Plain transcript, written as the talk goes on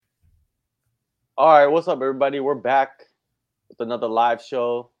All right, what's up, everybody? We're back with another live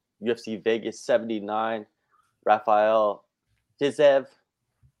show. UFC Vegas 79. Rafael Fiziev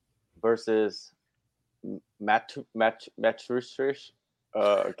versus Matrushrish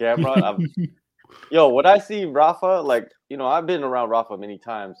Gamrot. Yo, when I see Rafa, I've been around Rafa many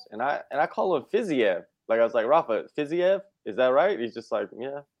times, and I call him Fiziev. Like I was like, Rafa, Fiziev, is that right? He's just like,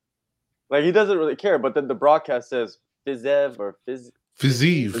 yeah. Like he doesn't really care. But then the broadcast says Fiziev or Fiziev.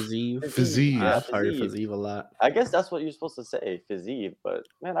 Fiziev. Fiziev. Yeah, I've heard of Fiziev. Fiziev a lot. I guess that's what you're supposed to say, Fiziev. But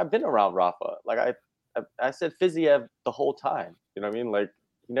man, I've been around Rafa. I said Fiziev the whole time. You know what I mean? Like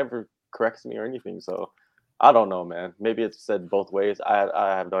he never corrects me or anything. So I don't know, man. Maybe it's said both ways.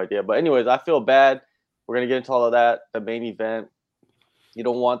 I have no idea. But anyways, I feel bad. We're gonna get into all of that. The main event. You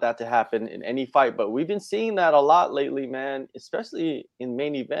don't want that to happen in any fight, but we've been seeing that a lot lately, man. Especially in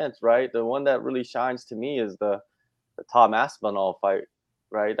main events, right? The one that really shines to me is the Tom Aspinall fight,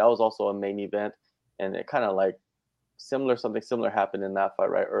 right? That was also a main event, and it kind of like something similar happened in that fight,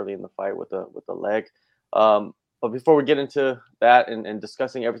 right, early in the fight with the leg. But before we get into that and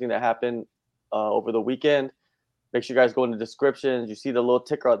discussing everything that happened over the weekend, make sure you guys go in the descriptions. You see the little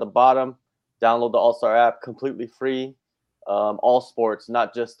ticker at the bottom. Download the All Star app, completely free. All sports,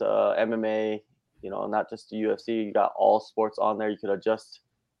 not just MMA. Not just the UFC. You got all sports on there. You could adjust.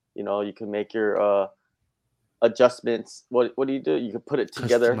 You can make your adjustments. What do? You can put it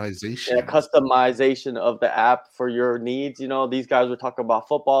together in a Customization. customization of the app for your needs. These guys were talking about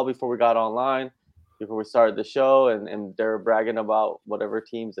football before we got online, before we started the show, and they're bragging about whatever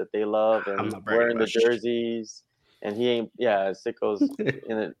teams that they love I'm and not bragging wearing the about shit. jerseys. And he ain't, yeah, Sicko's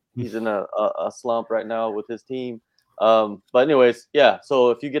in it. He's in a slump right now with his team. But anyways, yeah. So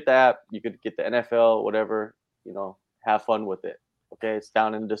if you get the app, you could get the NFL, whatever. Have fun with it. Okay, it's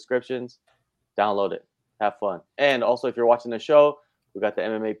down in the descriptions. Download it. Have fun. And also, if you're watching the show, we got the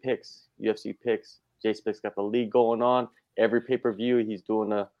MMA picks, UFC picks. Jace picks got the league going on. Every pay per view, he's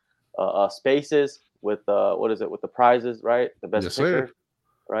doing a spaces with what is it with the prizes, right? The best Yes, sir. picker,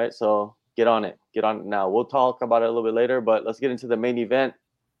 right? So get on it. Get on it now. We'll talk about it a little bit later, but let's get into the main event.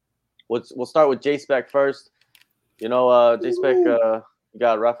 We'll start with J Spec first. J Spec, you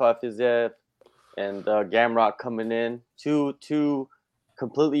got Rafael Fiziev and Gamrot coming in. Two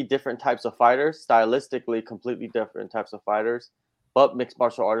completely different types of fighters, stylistically completely different types of fighters, but mixed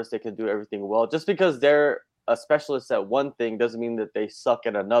martial artists, they can do everything well. Just because they're a specialist at one thing doesn't mean that they suck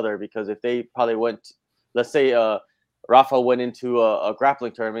at another. Because if they probably went, let's say, Rafa went into a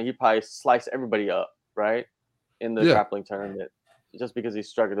grappling tournament, he probably sliced everybody up, right? In the Yeah. grappling tournament. Just because he's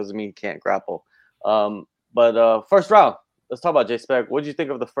struck, it doesn't mean he can't grapple. But first round, let's talk about J Spec. What did you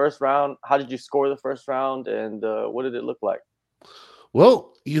think of the first round? How did you score the first round? And what did it look like?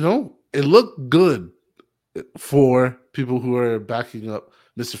 Well, it looked good for people who are backing up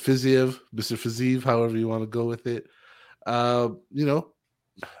Mr. Fiziev, however you want to go with it. Uh, you know,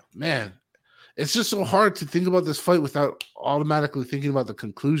 man, it's just so hard to think about this fight without automatically thinking about the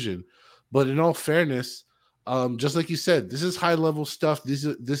conclusion. But in all fairness, just like you said, this is high level stuff. This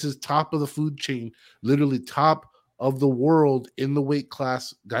is top of the food chain, literally top of the world in the weight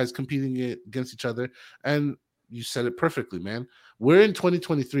class, guys competing against each other. And you said it perfectly, man. We're in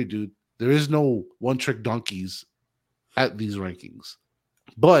 2023, dude. There is no one trick donkeys at these rankings,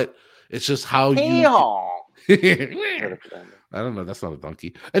 but it's just how you. I don't know. That's not a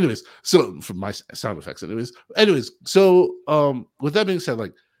donkey. Anyways, so for my sound effects. Anyways. So with that being said,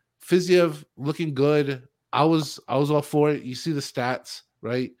 like Fiziev looking good. I was all for it. You see the stats,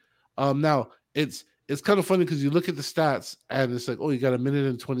 right? Now it's kind of funny because you look at the stats and it's like, oh, you got a minute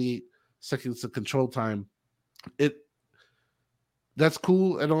and 28 seconds of control time. That's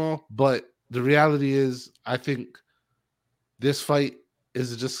cool and all, but the reality is, I think this fight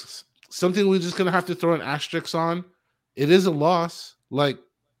is just something we're just gonna have to throw an asterisk on. It is a loss. Like,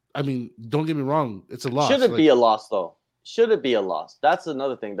 I mean, don't get me wrong, it's a Should loss. it Like, be a loss though? Should it be a loss? That's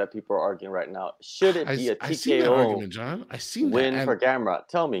another thing that people are arguing right now. Should it be a I seen that TKO argument, John. I seen that, win and for Gamrot?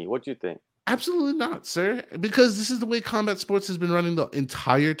 Tell me what you think. absolutely not, sir. Because this is the way combat sports has been running the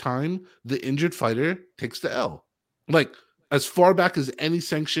entire time. The injured fighter takes the L. Like, as far back as any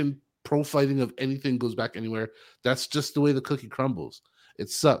sanctioned pro fighting of anything goes back anywhere, that's just the way the cookie crumbles. It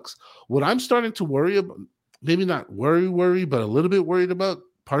sucks. What I'm starting to worry about, maybe not worry, but a little bit worried about,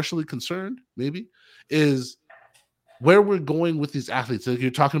 partially concerned, maybe, is where we're going with these athletes. Like, you're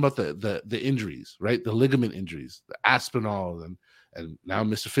talking about the injuries, right? The ligament injuries, the Aspinall, and now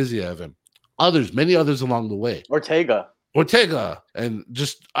Mr. Fiziev and others, many others along the way. Ortega, and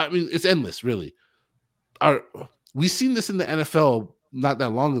just, I mean, it's endless, really. We've seen this in the NFL not that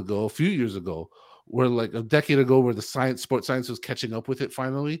long ago, a few years ago, where like a decade ago where the sports science was catching up with it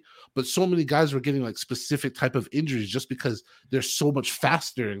finally, but so many guys were getting like specific type of injuries just because they're so much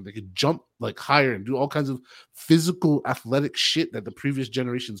faster and they could jump like higher and do all kinds of physical athletic shit that the previous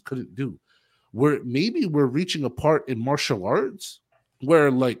generations couldn't do. Where maybe we're reaching a part in martial arts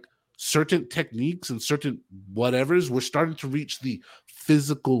where like certain techniques and certain whatevers, we're starting to reach the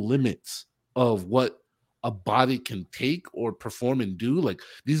physical limits of what a body can take or perform and do. Like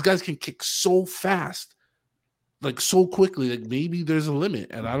these guys can kick so fast, like so quickly, like maybe there's a limit,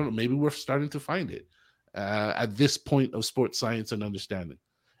 and I don't know, maybe we're starting to find it at this point of sports science and understanding.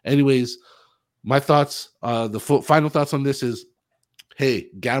 Anyways, my thoughts, the final thoughts on this is, hey,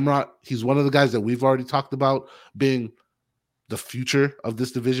 Gamrot, he's one of the guys that we've already talked about being the future of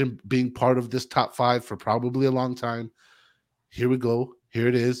this division, being part of this top 5 for probably a long time. Here we go. Here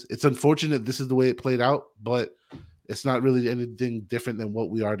it is. It's unfortunate this is the way it played out, but it's not really anything different than what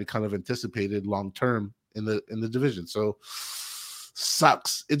we already kind of anticipated long term in the division. So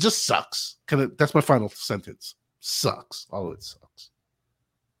sucks. It just sucks. That's my final sentence. Sucks. All of it sucks.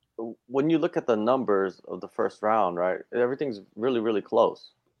 When you look at the numbers of the first round, right, everything's really, really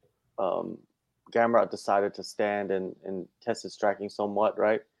close. Gamrot decided to stand and test his striking somewhat,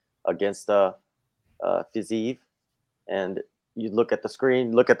 right, against Fiziev. And you look at the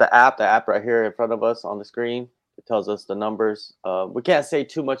screen, look at the app right here in front of us on the screen. It tells us the numbers. We can't say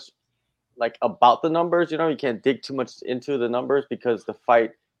too much like about the numbers, you can't dig too much into the numbers because the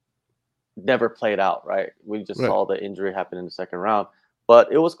fight never played out, right? We just saw the injury happen in the second round.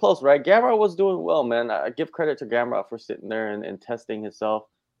 But it was close, right? Gamrot was doing well, man. I give credit to Gamrot for sitting there and testing himself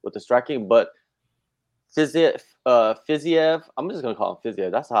with the striking. But Fiziev, I'm just going to call him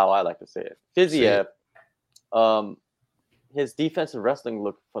Fiziev. That's how I like to say it. Fiziev, his defensive wrestling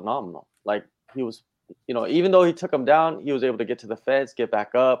looked phenomenal. Like he was, even though he took him down, he was able to get to the fence, get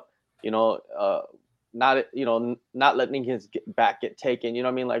back up, not letting his back get taken. You know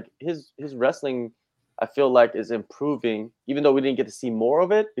what I mean? Like his wrestling, I feel like, is improving, even though we didn't get to see more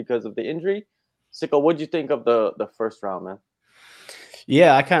of it because of the injury. Sicko, what'd you think of the first round, man?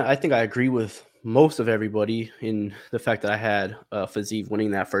 Yeah, I think I agree with most of everybody in the fact that I had Fiziev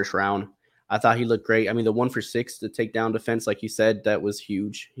winning that first round. I thought he looked great. I mean, the 1-for-6, the takedown defense, like you said, that was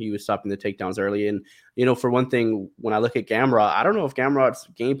huge. He was stopping the takedowns early. And, for one thing, when I look at Gamrot, I don't know if Gamrot's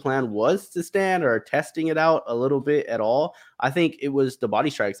game plan was to stand or testing it out a little bit at all. I think it was the body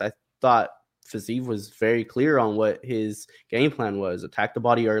strikes. I thought Fiziev was very clear on what his game plan was. Attack the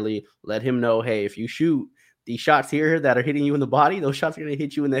body early, let him know, hey, if you shoot these shots here that are hitting you in the body, those shots are going to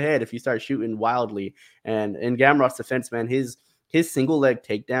hit you in the head if you start shooting wildly. And in Gamrot's defense, man, his single leg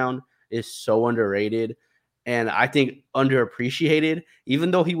takedown is so underrated and I think underappreciated. Even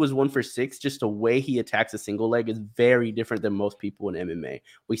though he was 1-for-6, just the way he attacks a single leg is very different than most people in MMA.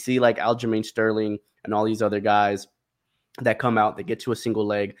 We see like Aljamain Sterling and all these other guys that come out, they get to a single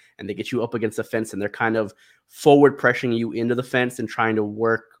leg and they get you up against the fence and they're kind of forward pressuring you into the fence and trying to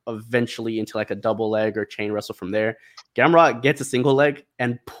work eventually into like a double leg or chain wrestle from there. Gamrot gets a single leg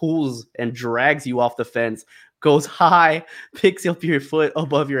and pulls and drags you off the fence, goes high, picks up your foot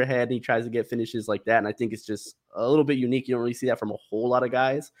above your head, and he tries to get finishes like that. And I think it's just a little bit unique. You don't really see that from a whole lot of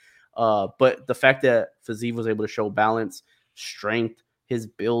guys. But the fact that Fiziev was able to show balance, strength, his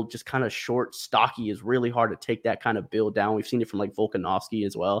build, just kind of short, stocky, is really hard to take that kind of build down. We've seen it from like Volkanovski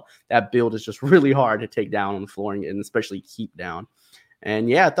as well. That build is just really hard to take down on the floor and especially keep down. And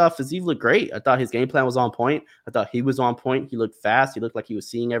yeah, I thought Fiziev looked great. I thought his game plan was on point. I thought he was on point. He looked fast. He looked like he was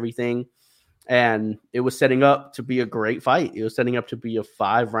seeing everything. And it was setting up to be a great fight. It was setting up to be a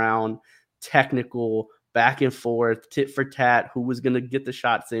 5-round technical back and forth, tit for tat, who was going to get the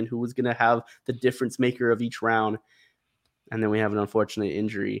shots in, who was going to have the difference maker of each round. And then we have an unfortunate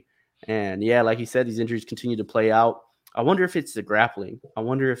injury. And yeah, like you said, these injuries continue to play out. I wonder if it's the grappling. I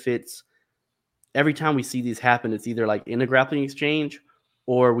wonder if it's every time we see these happen, it's either like in a grappling exchange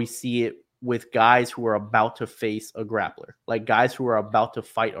or we see it with guys who are about to face a grappler, like guys who are about to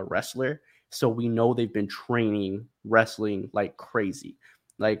fight a wrestler. So we know they've been training wrestling like crazy.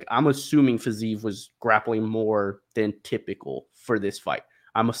 Like I'm assuming Fiziev was grappling more than typical for this fight.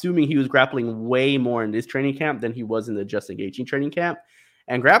 I'm assuming he was grappling way more in this training camp than he was in the just engaging training camp.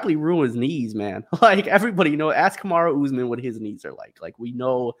 And grappling ruins knees, man. Like everybody, ask Kamaru Usman what his knees are like. Like we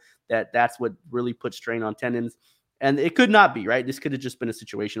know that that's what really puts strain on tendons. And it could not be, right? This could have just been a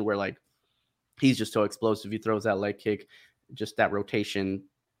situation where like he's just so explosive. He throws that leg kick, just that rotation.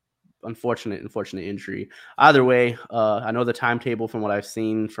 Unfortunate injury. Either way, I know the timetable from what I've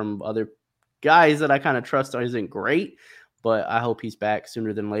seen from other guys that I kind of trust isn't great, but I hope he's back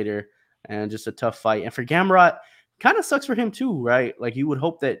sooner than later. And just a tough fight. And for Gamrot, kind of sucks for him too, right? Like you would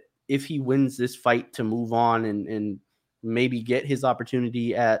hope that if he wins this fight to move on and maybe get his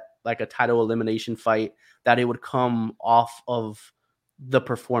opportunity at like a title elimination fight, that it would come off of the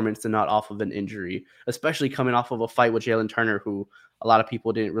performance and not off of an injury, especially coming off of a fight with Jalen Turner, who a lot of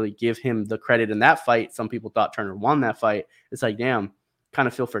people didn't really give him the credit in that fight. Some people thought Turner won that fight. It's like, damn, kind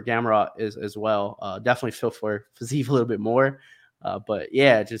of feel for Gamrot as well. Definitely feel for Fiziev a little bit more. But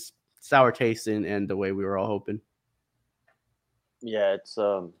yeah, just sour taste and the way we were all hoping. Yeah, it's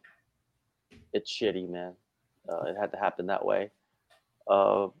shitty, man. It had to happen that way.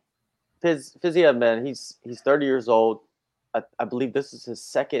 Fiziev, man, he's 30 years old. I believe this is his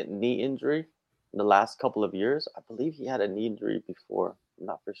second knee injury in the last couple of years. I believe he had a knee injury before. I'm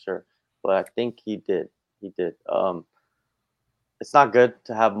not for sure, but I think he did. He did. It's not good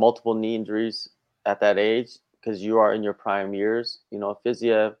to have multiple knee injuries at that age because you are in your prime years. You know,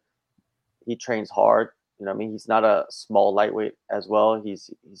 Fiziev, he trains hard. You know what I mean? He's not a small lightweight as well.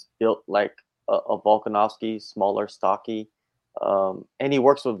 He's built like a Volkanovski, smaller, stocky. And he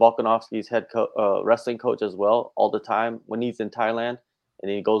works with Volkanovski's head wrestling coach as well all the time when he's in Thailand.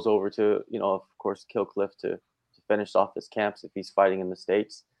 And he goes over to, you know, of course, Kill Cliff to finish off his camps if he's fighting in the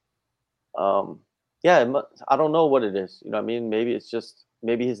States. Yeah, I don't know what it is. You know what I mean? Maybe it's just,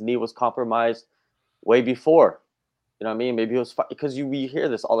 maybe his knee was compromised way before. You know what I mean? Maybe it was because we hear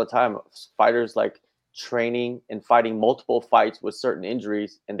this all the time. Fighters like training and fighting multiple fights with certain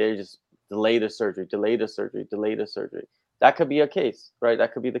injuries, and they just delay the surgery. That could be a case, right?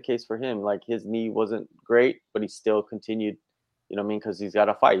 That could be the case for him. Like his knee wasn't great, but he still continued, you know what I mean? Because he's got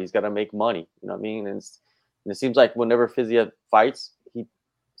to fight. He's got to make money, you know what I mean? And it seems like whenever Fiziev fights, he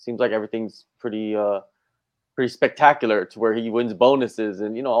seems like everything's pretty spectacular to where he wins bonuses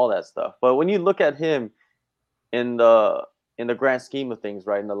and, you know, all that stuff. But when you look at him in the grand scheme of things,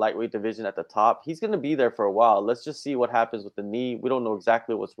 right, in the lightweight division at the top, he's going to be there for a while. Let's just see what happens with the knee. We don't know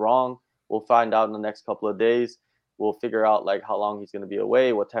exactly what's wrong. We'll find out in the next couple of days. We'll figure out like how long he's going to be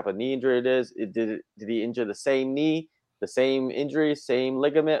away, what type of knee injury it is. Did he injure the same knee, the same injury, same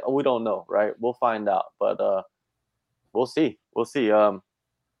ligament? We don't know, right? We'll find out, but we'll see.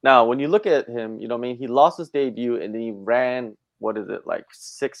 Now, when you look at him, you know what I mean? He lost his debut and then he ran, what is it, like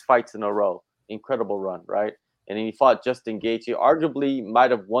 6 fights in a row. Incredible run, right? And then he fought Justin Gaethje. Arguably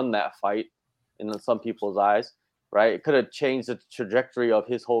might have won that fight in some people's eyes, right? It could have changed the trajectory of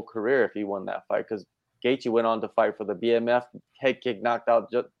his whole career if he won that fight because Gaethje went on to fight for the BMF, head kick, knocked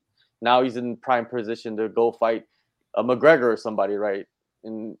out. Now he's in prime position to go fight McGregor or somebody, right?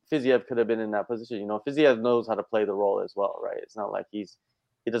 And Fiziev could have been in that position. You know, Fiziev knows how to play the role as well, right? It's not like he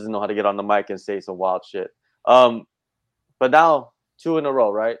doesn't know how to get on the mic and say some wild shit. But now 2 in a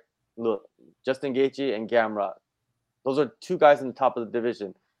row, right? Look, Justin Gaethje and Gamrot. Those are 2 guys in the top of the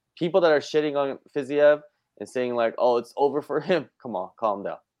division. People that are shitting on Fiziev and saying like, oh, it's over for him. Come on, calm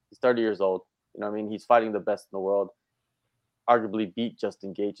down. He's 30 years old. You know what I mean? He's fighting the best in the world. Arguably beat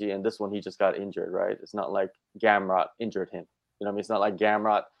Justin Gaethje, and this one he just got injured, right? It's not like Gamrot injured him. You know what I mean? It's not like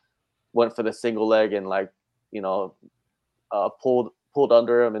Gamrot went for the single leg and like, you know, pulled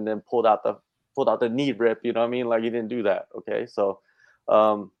under him and then pulled out the knee rip. You know what I mean? Like he didn't do that. Okay, so,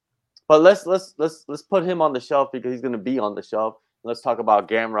 but let's put him on the shelf because he's going to be on the shelf. Let's talk about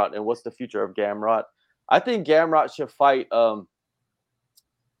Gamrot and what's the future of Gamrot. I think Gamrot should fight.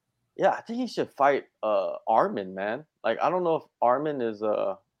 Yeah, I think he should fight Armin, man. Like I don't know if Armin is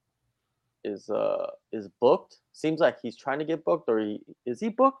booked. Seems like he's trying to get booked, or is he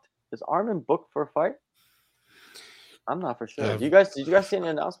booked? Is Armin booked for a fight? I'm not for sure. Did you guys see any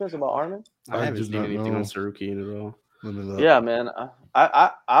announcements about Armin? I haven't seen anything on Saruki at all. Yeah, man.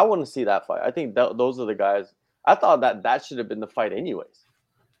 I want to see that fight. I think those are the guys. I thought that should have been the fight anyways.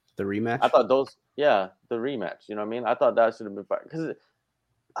 The rematch? I thought the rematch. You know what I mean? I thought that should have been fight because,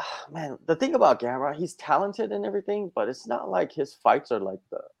 man, the thing about Gamrot, he's talented and everything, but it's not like his fights are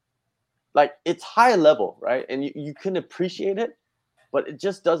like it's high level, right? And you can appreciate it, but it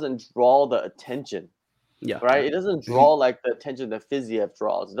just doesn't draw the attention. Yeah. Right? It doesn't draw like the attention that Fiziev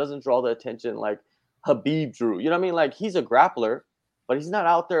draws. It doesn't draw the attention like Habib drew. You know what I mean? Like he's a grappler, but he's not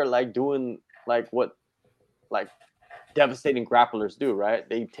out there like doing like what like devastating grapplers do, right?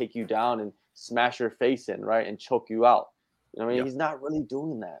 They take you down and smash your face in, right? And choke you out. You know what I mean? He's not really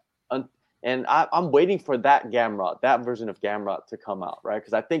doing that. And I'm waiting for that Gamrot, that version of Gamrot to come out, right?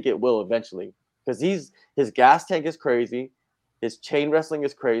 Because I think it will eventually. Because his gas tank is crazy. His chain wrestling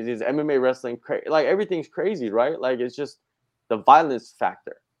is crazy. His MMA wrestling, like everything's crazy, right? Like it's just the violence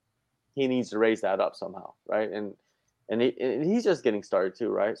factor. He needs to raise that up somehow, right? And he's just getting started too,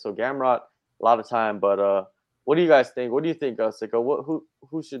 right? So Gamrot, a lot of time. But what do you guys think? What do you think, Sicko?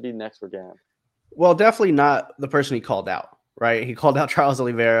 Who should be next for Gam? Well, definitely not the person he called out. right? He called out Charles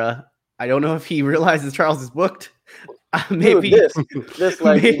Oliveira. I don't know if he realizes Charles is booked. Maybe Dude, this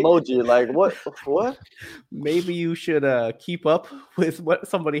like maybe, emoji, like what? maybe you should keep up with what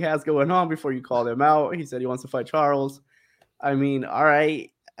somebody has going on before you call them out. He said he wants to fight Charles. I mean, all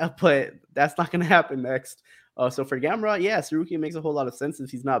right, but that's not going to happen next. So for Gamrot, yeah, Sarukian makes a whole lot of sense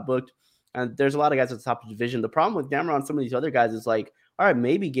if he's not booked. And there's a lot of guys at the top of the division. The problem with Gamrot and some of these other guys is like, all right,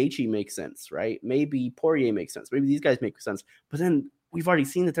 maybe Gaethje makes sense, right? Maybe Poirier makes sense. Maybe these guys make sense. But then we've already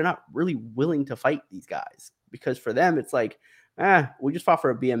seen that they're not really willing to fight these guys because for them, it's like, we just fought for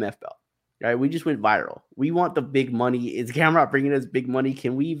a BMF belt, right? We just went viral. We want the big money. Is Gamrot bringing us big money?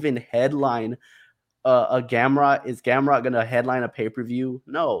 Can we even headline a Gamrot? Is Gamrot going to headline a pay-per-view?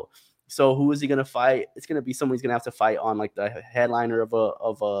 No. So who is he going to fight? It's going to be someone he's going to have to fight on like the headliner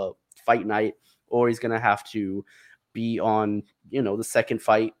of a fight night, or he's going to have to be on, the second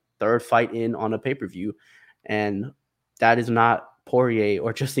fight, third fight in on a pay-per-view. And that is not Poirier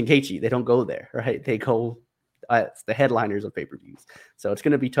or Justin Gaethje. They don't go there, right? They go it's the headliners of pay-per-views. So it's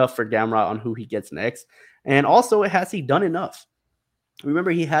going to be tough for Gamrot on who he gets next. And also, has he done enough?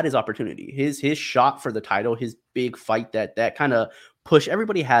 Remember, he had his opportunity, his shot for the title, his big fight that kind of push.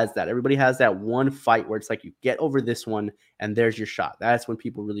 Everybody has that. Everybody has that one fight where it's like you get over this one and there's your shot. That's when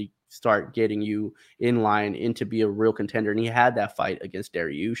people really start getting you in line in to be a real contender. And he had that fight against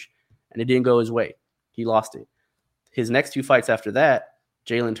Dariush and it didn't go his way. He lost it. His next two fights after that,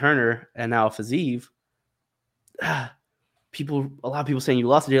 Jalen Turner and now Fiziev, a lot of people saying you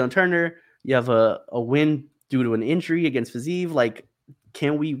lost to Jalen Turner. You have a win due to an injury against Fiziev. Like,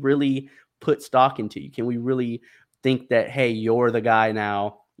 can we really put stock into you? Can we really think that, hey, you're the guy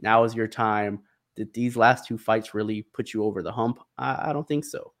now? Now is your time. Did these last two fights really put you over the hump? I don't think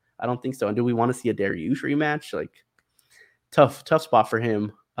so. And do we want to see a Dariush rematch? Like, tough spot for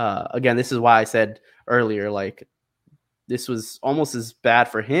him. Again, this is why I said earlier, like, this was almost as bad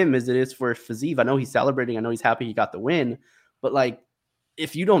for him as it is for Fiziev. I know he's celebrating. I know he's happy he got the win. But, like,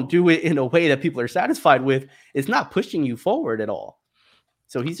 if you don't do it in a way that people are satisfied with, it's not pushing you forward at all.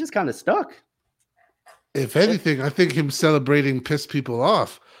 So he's just kind of stuck. If anything, I think him celebrating pissed people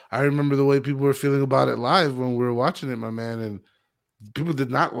off. I remember the way people were feeling about it live when we were watching it, my man, and people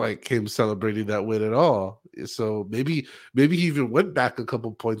did not like him celebrating that win at all. So maybe he even went back a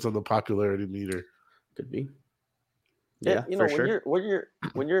couple points on the popularity meter. Could be. Yeah,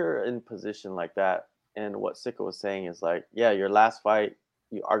 when you're in position like that, and what Sika was saying is like, yeah, your last fight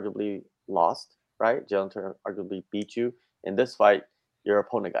you arguably lost, right? Jalen Turner arguably beat you. In this fight, your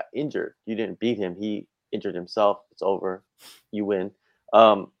opponent got injured. You didn't beat him. He injured himself. It's over. You win.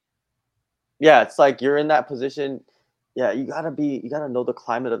 Yeah, it's like you're in that position. Yeah, you gotta know the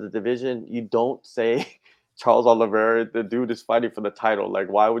climate of the division. You don't say Charles Oliveira, the dude is fighting for the title. Like,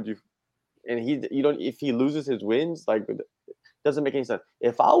 why would you? And if he loses his wins, like, it doesn't make any sense.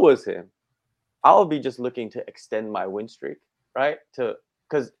 If I was him, I would be just looking to extend my win streak, right?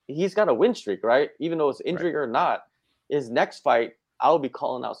 Because he's got a win streak, right? Even though it's injury or not, his next fight, I'll be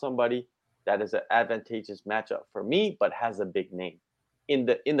calling out somebody that is an advantageous matchup for me, but has a big name in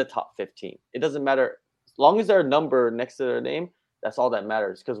the top 15. It doesn't matter as long as there's a number next to their name. That's all that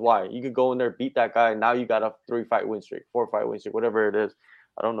matters. Because why? You could go in there, beat that guy, and now you got a 3-fight win streak, 4-fight win streak, whatever it is.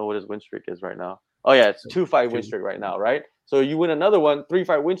 I don't know what his win streak is right now. Oh yeah, it's 2-fight win streak right now, right? So you win another one,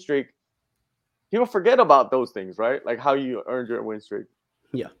 3-fight win streak. People forget about those things, right? Like how you earned your win streak.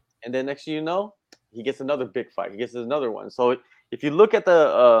 Yeah. And then next thing you know, he gets another big fight. He gets another one. So if you look at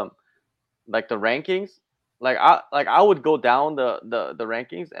the like the rankings, I would go down the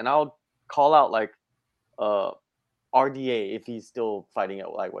rankings and I'll call out like RDA if he's still fighting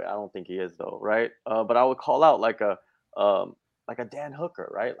at lightweight. I don't think he is though, right? But I would call out like a Dan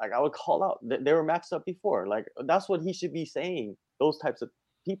Hooker, right? Like I would call out they were matched up before. Like that's what he should be saying. Those types of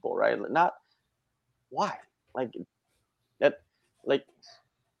people, right? Not why, like that, like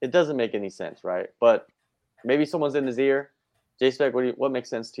it doesn't make any sense, right? But maybe someone's in his ear. J-Spec, what makes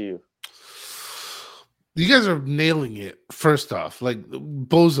sense to you? You guys are nailing it. First off, like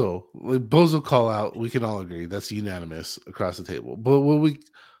Bozo call out, we can all agree that's unanimous across the table. But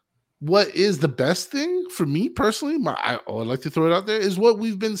what is the best thing for me personally? I'd like to throw it out there is what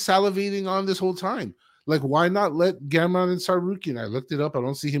we've been salivating on this whole time. Like, why not let Gamrot and Sarukian? I looked it up. I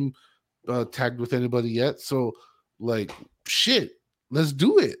don't see him tagged with anybody yet. So, like, shit, let's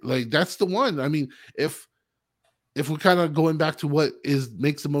do it. Like, that's the one. I mean, if we're kind of going back to what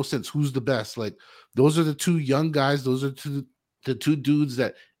makes the most sense, who's the best? Like, those are the two young guys. Those are the two dudes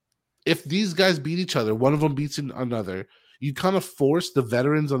that, if these guys beat each other, one of them beats another, you kind of force the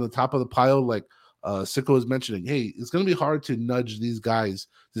veterans on the top of the pile, like Sicko is mentioning. Hey, it's going to be hard to nudge these guys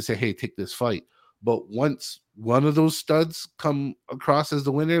to say, hey, take this fight. But once one of those studs come across as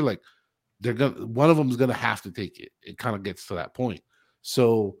the winner, like one of them is gonna have to take it. It kind of gets to that point.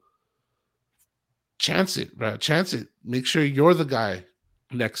 So chance it, right? Chance it. Make sure you're the guy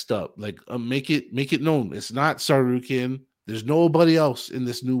next up. Like make it known. It's not Sarukian. There's nobody else in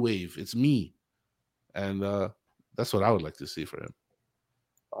this new wave. It's me. And that's what I would like to see for him.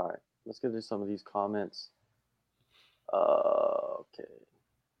 All right. Let's get to some of these comments. Okay.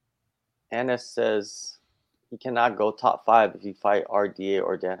 Anna says he cannot go top 5 if he fight RDA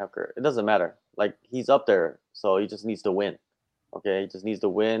or Dan Hooker. It doesn't matter. Like, he's up there, so he just needs to win. Okay, he just needs to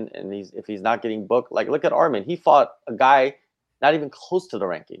win, and if he's not getting booked, like look at Armin. He fought a guy not even close to the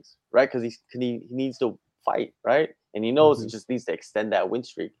rankings, right? Because he needs to fight, right? And he knows it just needs to extend that win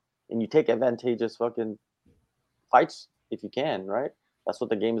streak. And you take advantageous fucking fights if you can, right? That's what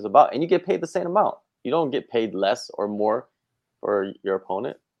the game is about. And you get paid the same amount. You don't get paid less or more for your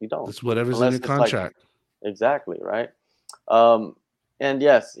opponent. You don't. It's whatever's in your contract. Exactly, right? And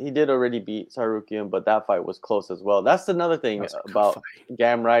yes, he did already beat Sarukian, but that fight was close as well. That's another thing about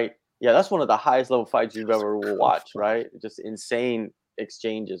Gamrot. Yeah, that's one of the highest level fights you've ever watched, right? Just insane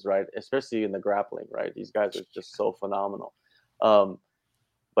exchanges, right? Especially in the grappling, right? These guys are just so phenomenal.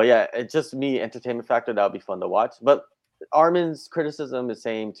 But yeah, it's just me, entertainment factor. That would be fun to watch. But Armin's criticism is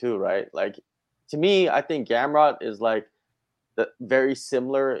same too, right? Like, to me, I think Gamrot is like very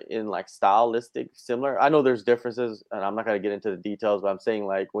similar in like stylistic similar. I know there's differences, and I'm not gonna get into the details, but I'm saying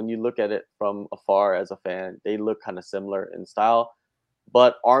like when you look at it from afar as a fan, they look kind of similar in style.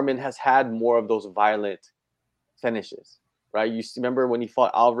 But Armin has had more of those violent finishes, right? You remember when he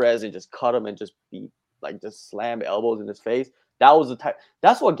fought Alvarez and just cut him and just just slam elbows in his face. That was the type.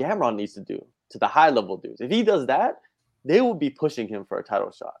 That's what Gamrot needs to do to the high level dudes. If he does that, they will be pushing him for a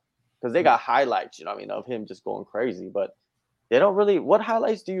title shot because they got highlights, you know what I mean, of him just going crazy. But they don't really. What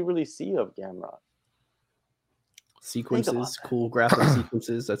highlights do you really see of Gamrot? Sequences, cool graphic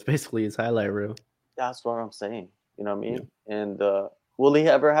sequences. That's basically his highlight reel. That's what I'm saying. You know what I mean? Yeah. And will he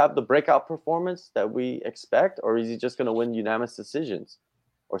ever have the breakout performance that we expect, or is he just going to win unanimous decisions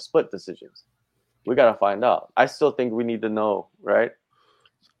or split decisions? We got to find out. I still think we need to know, right?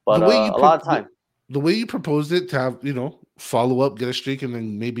 But a lot of time. The way you proposed it to have, follow up, get a streak, and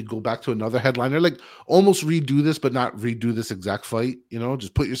then maybe go back to another headliner, like almost redo this, but not redo this exact fight.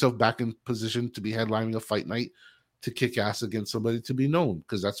 Just put yourself back in position to be headlining a fight night to kick ass against somebody to be known,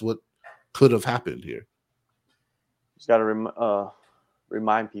 because that's what could have happened here. Just got to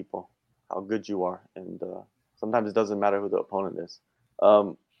remind people how good you are, and sometimes it doesn't matter who the opponent is.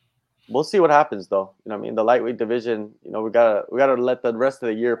 We'll see what happens, though. You know what I mean? The lightweight division, we gotta let the rest of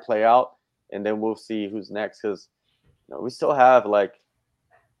the year play out, and then we'll see who's next. Because we still have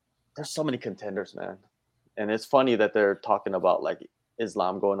there's so many contenders, man. And it's funny that they're talking about like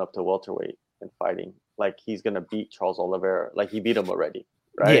Islam going up to welterweight and fighting. Like he's gonna beat Charles Oliveira. Like he beat him already,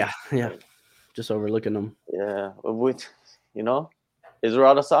 right? Yeah. Just overlooking him. Yeah,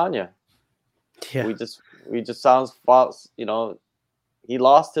 Israel Adesanya. Yeah, we just sounds false. He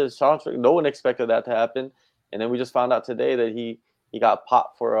lost to Sean Strickland. No one expected that to happen, and then we just found out today that he got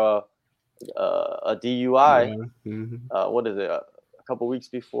popped for a DUI. Yeah. Mm-hmm. What is it? A couple weeks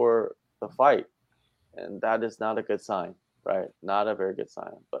before the fight, and that is not a good sign, right? Not a very good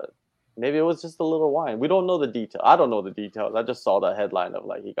sign. But maybe it was just a little wine. We don't know the detail. I don't know the details. I just saw the headline of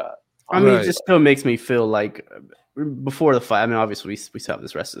he got. I mean, it just still makes me feel like before the fight. I mean, obviously we still have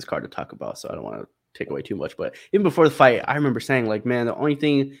this rest of this card to talk about, so I don't want to take away too much. But even before the fight, I remember saying man, the only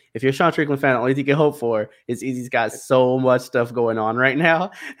thing, if you're a Sean Strickland fan, the only thing you can hope for is he's got so much stuff going on right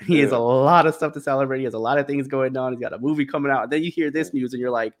now. He has a lot of stuff to celebrate. He has a lot of things going on. He's got a movie coming out. And then you hear this news and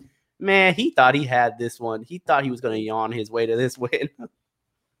you're like, man, he thought he had this one. He thought he was going to yawn his way to this win.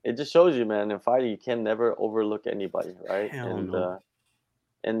 It just shows you, man, in fighting, you can never overlook anybody, right?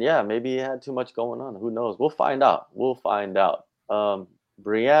 And yeah, maybe he had too much going on. Who knows? We'll find out.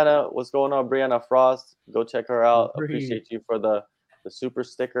 Brianna, what's going on? Brianna Frost, go check her out. Appreciate you for the super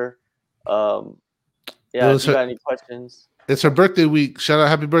sticker. If you got any questions? It's her birthday week. Shout out,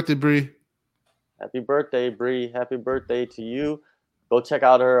 happy birthday, Bree. Happy birthday, Bree. Happy birthday to you. Go check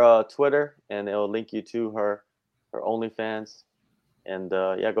out her Twitter, and it'll link you to her OnlyFans. And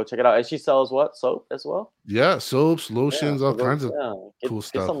go check it out. And she sells what? Soap as well? Yeah, soaps, lotions, all kinds of cool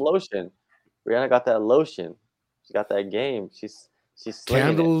stuff. Get some lotion. Brianna got that lotion. She got that game. She's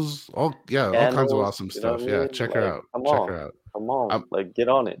candles, all kinds of awesome stuff. Yeah, check her out. Come on, get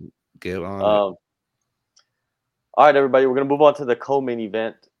on it. Get on it. All right, everybody, we're gonna move on to the co-main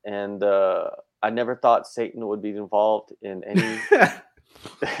event, and I never thought Satan would be involved in any,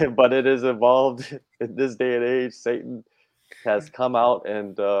 but it is involved in this day and age. Satan has come out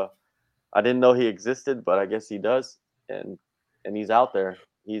and I didn't know he existed, but I guess he does, and he's out there.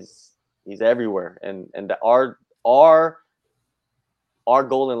 He's everywhere, and our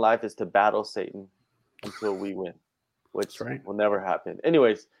goal in life is to battle Satan until we win, which will never happen.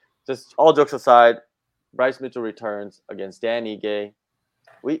 Anyways, just all jokes aside, Bryce Mitchell returns against Dan Ige.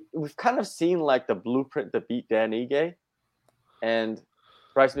 We've kind of seen like the blueprint to beat Dan Ige, and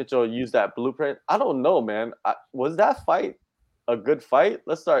Bryce Mitchell used that blueprint. I don't know, man. Was that fight a good fight?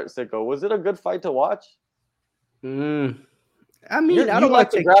 Let's start, Sicko. Was it a good fight to watch? I mean, I don't like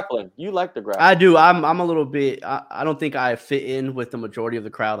the grappling. You like the grappling. I do. I'm a little bit. I don't think I fit in with the majority of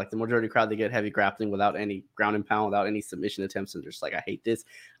the crowd. Like the majority of the crowd, they get heavy grappling without any ground and pound, without any submission attempts, and just like I hate this.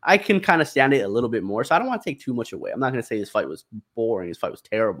 I can kind of stand it a little bit more, so I don't want to take too much away. I'm not going to say this fight was boring. This fight was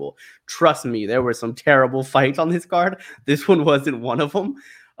terrible. Trust me, there were some terrible fights on this card. This one wasn't one of them.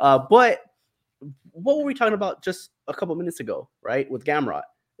 But what were we talking about just a couple minutes ago, right? With Gamrot,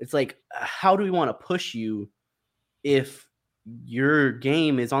 it's like, how do we want to push you if your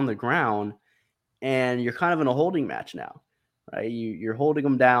game is on the ground and you're kind of in a holding match now, right? You're holding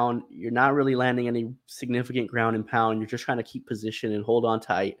them down. You're not really landing any significant ground and pound. You're just trying to keep position and hold on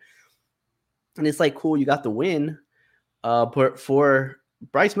tight. And it's like, cool, you got the win. But for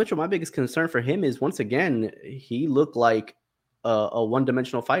Bryce Mitchell, my biggest concern for him is, once again, he looked like a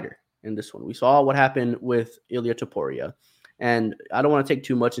one-dimensional fighter in this one. We saw what happened with Ilia Topuria. And I don't want to take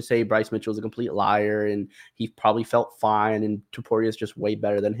too much and say Bryce Mitchell is a complete liar and he probably felt fine and Topuria is just way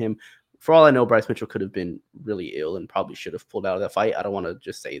better than him. For all I know, Bryce Mitchell could have been really ill and probably should have pulled out of that fight. I don't want to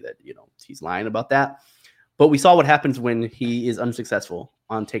just say that, he's lying about that. But we saw what happens when he is unsuccessful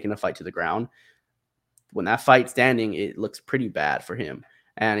on taking a fight to the ground. When that fight's standing, it looks pretty bad for him.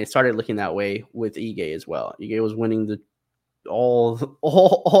 And it started looking that way with Ige as well. Ige was winning all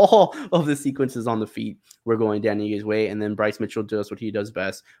of the sequences on the feet were going Dan Ige's way, and then Bryce Mitchell does what he does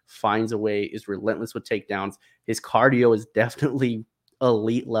best, finds a way, is relentless with takedowns. His cardio is definitely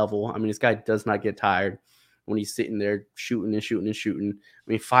elite level. I mean, this guy does not get tired when he's sitting there shooting and shooting and shooting. I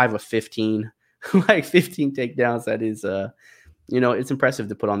mean, 5 of 15, like 15 takedowns. That is, it's impressive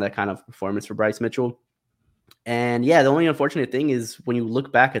to put on that kind of performance for Bryce Mitchell. And yeah, the only unfortunate thing is when you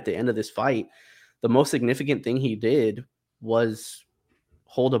look back at the end of this fight, the most significant thing he did was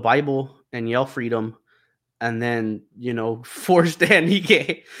hold a Bible and yell freedom, and then, force Dan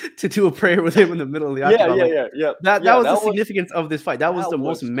Ige to do a prayer with him in the middle of the octagon. Yeah. That was the significance of this fight. That was the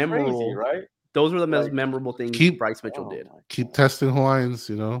most memorable, crazy, right? Those were the most memorable things Bryce Mitchell did. Keep testing Hawaiians,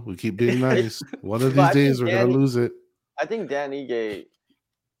 we keep being nice. One of these days we're gonna lose it. I think Dan Ige,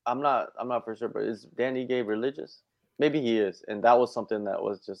 I'm not for sure, but is Dan Ige religious? Maybe he is, and that was something that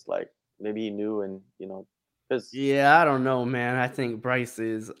was just like, maybe he knew, and yeah, I don't know, man. I think Bryce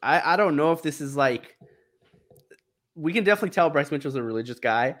is. I don't know if this is like. We can definitely tell Bryce Mitchell's a religious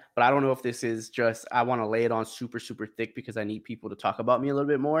guy, but I don't know if this is just I want to lay it on super, super thick because I need people to talk about me a little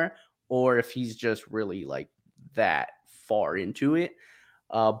bit more, or if he's just really like that far into it.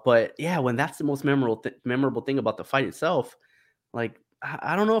 But yeah, when that's the most memorable thing about the fight itself, like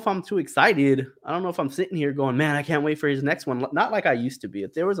I don't know if I'm too excited. I don't know if I'm sitting here going, man, I can't wait for his next one. Not like I used to be.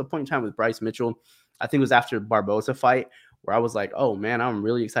 If there was a point in time with Bryce Mitchell, I think it was after the Barboza fight, where I was like, oh, man, I'm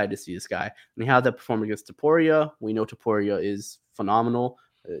really excited to see this guy. And he had that performance against Topuria. We know Topuria is phenomenal.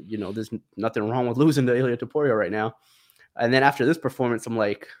 There's nothing wrong with losing to Ilia Topuria right now. And then after this performance, I'm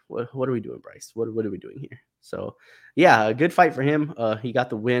like, what are we doing, Bryce? What are we doing here? So, yeah, a good fight for him. He got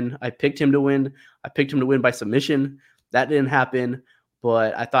the win. I picked him to win. I picked him to win by submission. That didn't happen.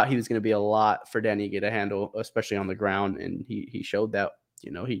 But I thought he was going to be a lot for Dan Ige to handle, especially on the ground. And he showed that,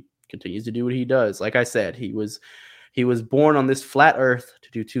 he continues to do what he does. Like I said, he was born on this flat earth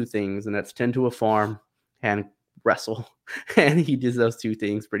to do two things, and that's tend to a farm and wrestle. And he does those two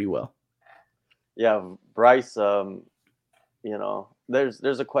things pretty well. Yeah, Bryce, there's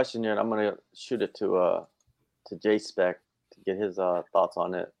a question here, and I'm going to shoot it to J-Spec to get his thoughts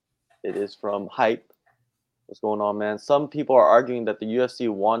on it. It is from Hype. What's going on, man? Some people are arguing that the UFC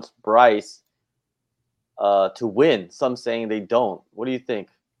wants Bryce to win. Some saying they don't. What do you think,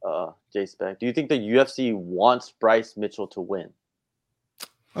 J-Spec? Do you think the UFC wants Bryce Mitchell to win?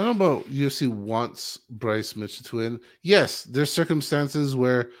 I don't know about UFC wants Bryce Mitchell to win. Yes, there's circumstances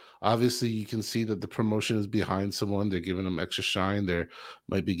where obviously you can see that the promotion is behind someone. They're giving them extra shine. They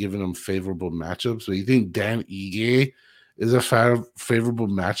might be giving them favorable matchups. But you think Dan Ige is a favorable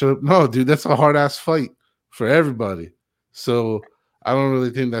matchup? No, dude, that's a hard-ass fight for everybody. So I don't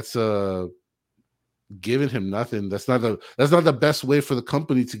really think that's giving him nothing. That's not the best way for the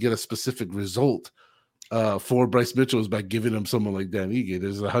company to get a specific result for Bryce Mitchell is by giving him someone like Dan Ige.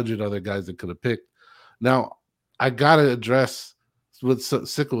 There's 100 other guys that could have picked. Now, I gotta address what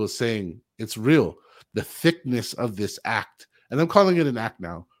Sickle was saying. It's real. The thickness of this act, and I'm calling it an act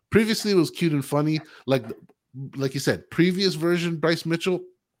now. Previously, it was cute and funny, like you said. Previous version, Bryce Mitchell,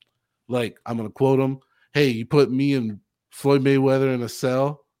 like I'm gonna quote him. Hey, you put me and Floyd Mayweather in a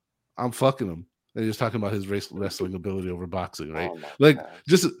cell, I'm fucking him. And he was talking about his wrestling ability over boxing, right? Like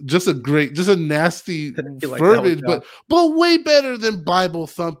just a nasty verbiage, but way better than Bible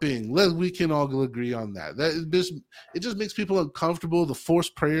thumping. We can all agree on that. It just makes people uncomfortable. The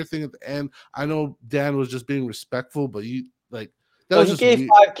forced prayer thing at the end. I know Dan was just being respectful, but he gave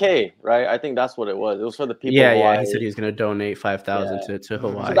 $5,000, right? I think that's what it was. It was for the people. Yeah, he said he was going to donate $5,000 to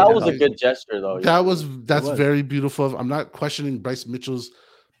Hawaii. So that was a good gesture, though. That's very beautiful. I'm not questioning Bryce Mitchell's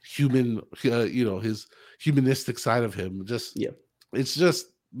his humanistic side of him. It's just,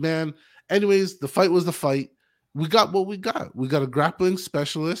 man. Anyways, the fight was the fight. We got what we got. We got a grappling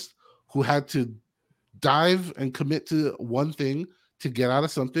specialist who had to dive and commit to one thing to get out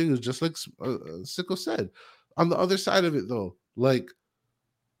of something. It was just like Sicko said. On the other side of it, though, like,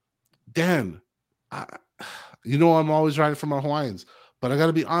 Dan, I'm always riding for my Hawaiians, but I got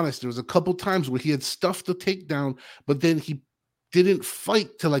to be honest. There was a couple times where he had stuffed the takedown, but then he didn't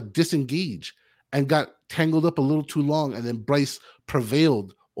fight to like disengage and got tangled up a little too long, and then Bryce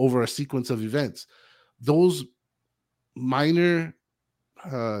prevailed over a sequence of events. Those minor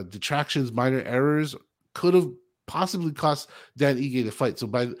detractions, minor errors could have possibly cost Dan Ige the fight. So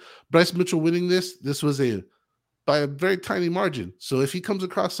by Bryce Mitchell winning this was by a very tiny margin. So if he comes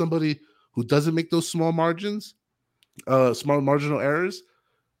across somebody who doesn't make those small margins, small marginal errors,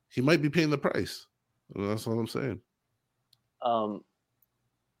 he might be paying the price. That's all I'm saying. Dan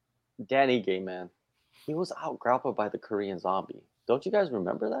Ige, man, he was out grappled by the Korean Zombie. Don't you guys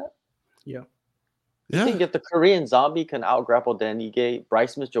remember that? Yeah. You think if the Korean Zombie can out grapple Dan Ige,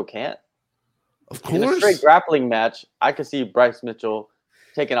 Bryce Mitchell can't? Of course. In a straight grappling match, I could see Bryce Mitchell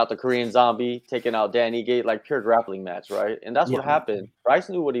taking out the Korean Zombie, taking out Dan Ige, like pure grappling match, right? And that's what happened. Bryce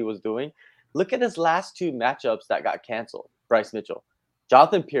knew what he was doing. Look at his last two matchups that got canceled. Bryce Mitchell,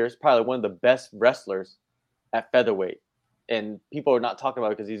 Jonathan Pierce, probably one of the best wrestlers at featherweight. And people are not talking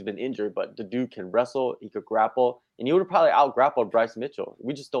about it because he's been injured, but the dude can wrestle, he could grapple, and he would have probably out-grappled Bryce Mitchell.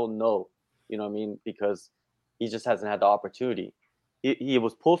 We just don't know, you know what I mean? Because he just hasn't had the opportunity. He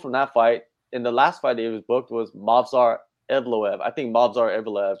was pulled from that fight, and the last fight he was booked was Movsar Evloev. I think Movsar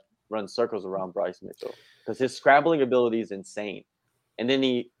Evloev runs circles around Bryce Mitchell because his scrambling ability is insane. And then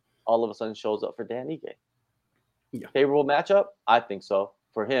he all of a sudden shows up for Dan Ige. Yeah. Favorable matchup? I think so.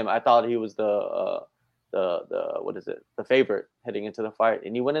 For him, I thought he was the favorite heading into the fight,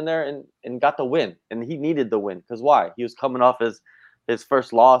 and he went in there and got the win, and he needed the win because why? He was coming off his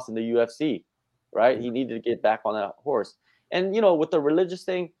first loss in the UFC, right? He needed to get back on that horse. And with the religious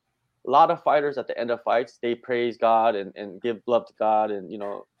thing, a lot of fighters at the end of fights, they praise God and give love to God and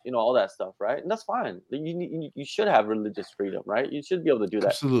all that stuff, right? And that's fine. You should have religious freedom, right? You should be able to do that.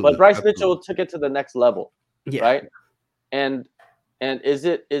 Absolutely. But Bryce Mitchell took it to the next level, yeah. right? And is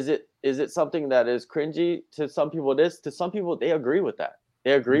it something that is cringy to some people? To some people, they agree with that.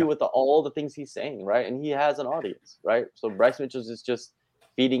 They agree with all the things he's saying, right? And he has an audience, right? So Bryce Mitchell is just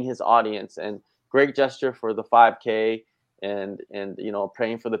feeding his audience, and great gesture for the 5K and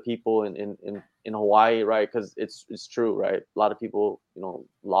praying for the people in Hawaii, right? Because it's true, right? A lot of people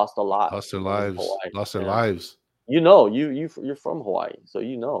lost a lot, lost their lives. You're from Hawaii, so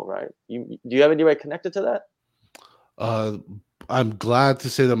right? Do you have anybody connected to that? I'm glad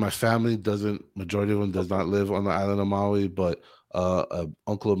to say that my family majority of them does not live on the island of Maui, but an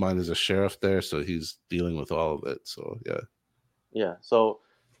uncle of mine is a sheriff there, so he's dealing with all of it. So yeah. So,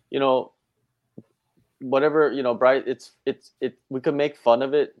 whatever, Bryce, we could make fun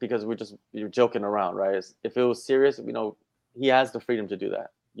of it because you're joking around, right? If it was serious, he has the freedom to do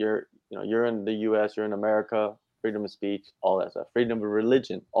that. You're in the U.S., you're in America, freedom of speech, all that stuff. Freedom of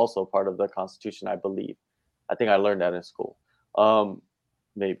religion, also part of the Constitution, I believe. I think I learned that in school.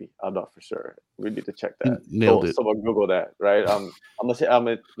 Maybe I'm not for sure. We need to check that. Nailed it. Someone Google that, right? I'm gonna say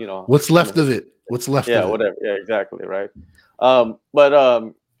what's left of it. What's left of it? Yeah, whatever. Yeah, exactly, right.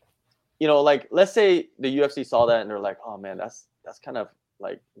 But like let's say the UFC saw that and they're like, oh man, that's kind of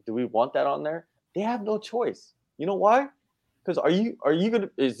like, do we want that on there? They have no choice. You know why? Because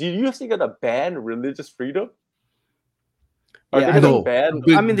is the UFC gonna ban religious freedom? The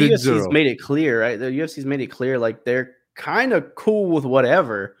UFC's made it clear, right? The UFC's made it clear, like they're kind of cool with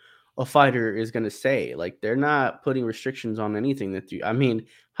whatever a fighter is going to say. Like they're not putting restrictions on anything that you. I mean,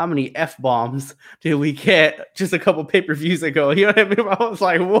 how many F-bombs did we get just a couple pay-per-views ago? You know what I mean? I was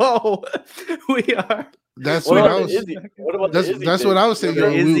like, whoa, we are. That's What what about I the was. Izzy? What about the Izzy That's thing? what I was saying. The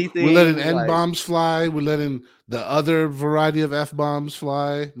Yo, Izzy we're letting thing, N like- bombs fly. We're letting the other variety of F bombs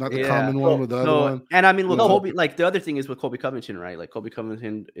fly, not the Yeah. common one, but the other one. And I mean, with No. Colby, like the other thing is with Colby Covington, right? Like Colby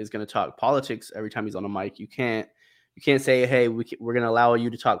Covington is going to talk politics every time he's on a mic. You can't say, hey, we're going to allow you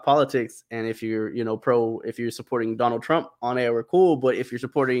to talk politics, and if you're if you're supporting Donald Trump on air, we're cool, but if you're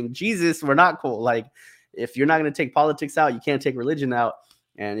supporting Jesus, we're not cool. Like if you're not going to take politics out, you can't take religion out,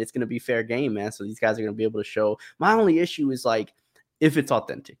 and it's going to be fair game, man. So these guys are going to be able to show. My only issue is like if it's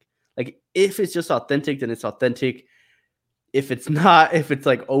authentic. Like if it's just authentic, then it's authentic. If it's not, if it's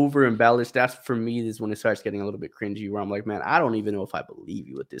like over embellished, that's for me is when it starts getting a little bit cringy. Where I'm like, man, I don't even know if I believe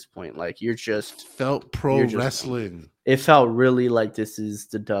you at this point. Like you're just Felt pro wrestling. It felt really like this is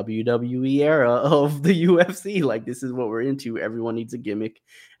the WWE era of the UFC. Like this is what we're into. Everyone needs a gimmick.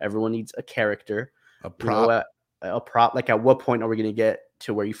 Everyone needs a character. A prop. A prop. Like at what point are we going to get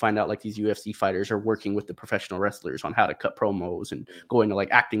to where you find out like these UFC fighters are working with the professional wrestlers on how to cut promos and going to like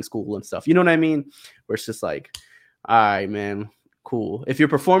acting school and stuff? You know what I mean? Where it's just like, all right, man, cool. If your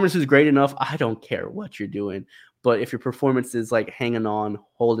performance is great enough, I don't care what you're doing. But if your performance is like hanging on,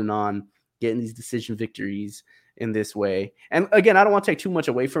 holding on, getting these decision victories in this way. And again, I don't want to take too much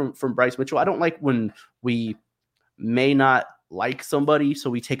away from Bryce Mitchell. I don't like when we may not like somebody, so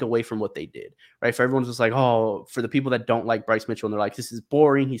we take away from what they did, right? For everyone's just like, oh, for the people that don't like Bryce Mitchell and they're like, this is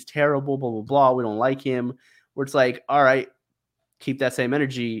boring, he's terrible, blah, blah, blah, we don't like him. Where it's like, all right, keep that same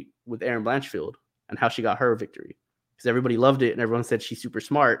energy with Erin Blanchfield and how she got her victory. Because everybody loved it and everyone said she's super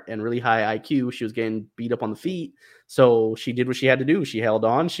smart and really high IQ. She was getting beat up on the feet. So she did what she had to do. She held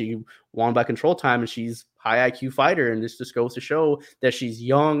on. She won by control time and she's high IQ fighter. And this just goes to show that she's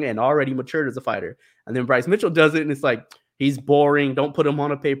young and already matured as a fighter. And then Bryce Mitchell does it and it's like, he's boring. Don't put him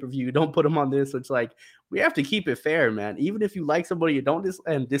on a pay-per-view. Don't put him on this. It's like, we have to keep it fair, man. Even if you like somebody you don't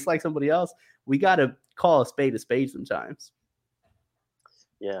dislike somebody else, we got to call a spade sometimes.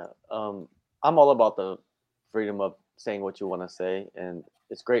 Yeah. I'm all about the freedom of saying what you want to say, and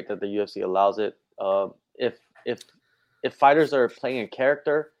it's great that the UFC allows it. If fighters are playing a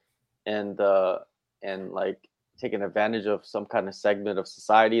character and like taking advantage of some kind of segment of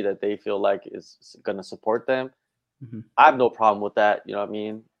society that they feel like is going to support them, I have no problem with that. You know what I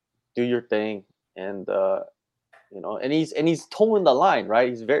mean? Do your thing, and and he's towing the line, right?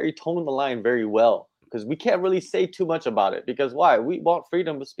 He's towing the line very well, because we can't really say too much about it, because why? We want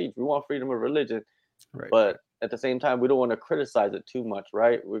freedom of speech, we want freedom of religion, right? But at the same time, we don't want to criticize it too much,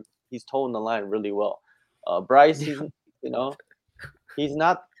 right? He's towing the line really well. Bryce, he's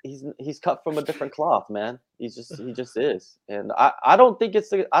cut from a different cloth, man. He just is, and I don't think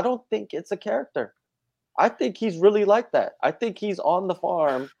it's a character. I think he's really like that. I think he's on the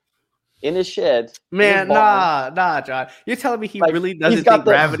farm in his shed. Man, nah, John. You're telling me he really doesn't think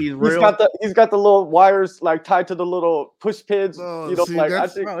gravity is real? He's got the little wires like tied to the little push pins.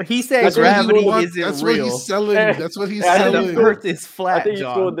 He said gravity isn't real. That's what he's selling. That's what he's selling. The Earth is flat,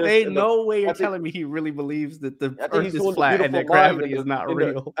 John. Ain't no way you're telling me he really believes that the Earth is flat and that gravity is not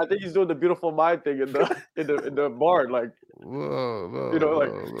real. I think he's doing the beautiful mind thing in the barn, like. Whoa,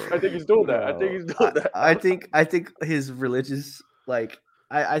 I think he's doing that. I think his religious, like,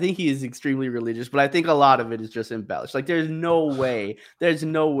 I think he is extremely religious, but I think a lot of it is just embellished. Like, there's no way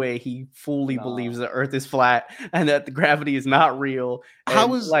he fully believes the Earth is flat and that the gravity is not real.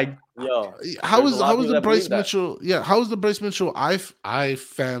 How is the Bryce Mitchell? Yeah, how is the Bryce Mitchell I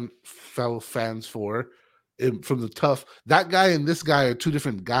fell fans for? From the tough, that guy and this guy are two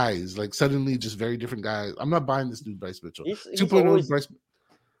different guys. Like suddenly, just very different guys. I'm not buying this dude, Bryce Mitchell.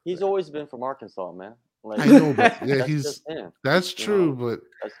 He's always been from Arkansas, man. Like, I know, but yeah, that's true, but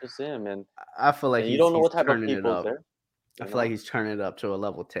that's just him. And I feel like you don't know what type of people is there. I feel like he's turning it up to a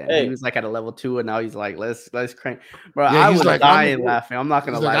level 10. He was like at a level 2, and now he's like, let's crank. Bro, yeah, I was like, dying laughing. I'm not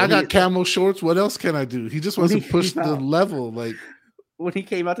gonna lie. I got camo shorts. What else can I do? He just wants to push the level. Like when he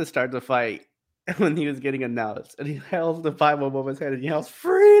came out to start the fight, when he was getting announced, and he held the Bible above his head and he yells,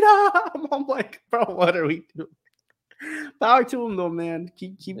 "Freedom!" I'm like, bro, what are we doing? Power to him though, man.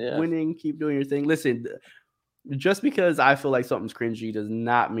 Keep winning, keep doing your thing. Listen, just because I feel like something's cringy does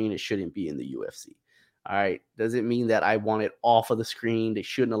not mean it shouldn't be in the UFC. All right, doesn't mean that I want it off of the screen. They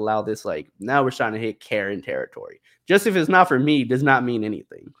shouldn't allow this. Like, now we're starting to hit Karen territory. Just if it's not for me does not mean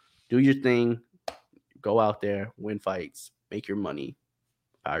anything. Do your thing, go out there, win fights, make your money.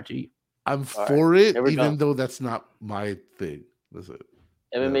 RG. I'm for it, even though that's not my thing. Listen.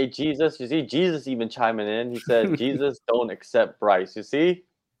 MMA Jesus, you see Jesus even chiming in. He said, Jesus don't accept Bryce. You see?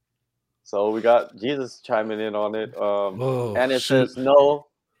 So we got Jesus chiming in on it. And it says no.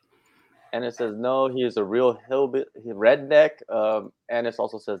 And it says no, he is a real redneck. And it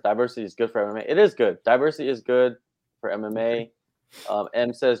also says diversity is good for MMA. It is good. Diversity is good for MMA.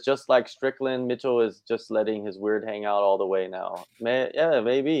 And it says just like Strickland, Mitchell is just letting his weird hang out all the way now. Yeah,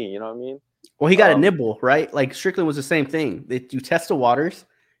 maybe. You know what I mean? Well, he got a nibble, right? Like Strickland was the same thing. You test the waters,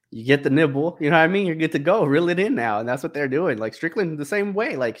 you get the nibble. You know what I mean? You're good to go. Reel it in now, and that's what they're doing. Like Strickland, the same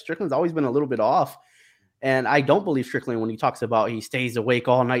way. Like Strickland's always been a little bit off. And I don't believe Strickland when he talks about he stays awake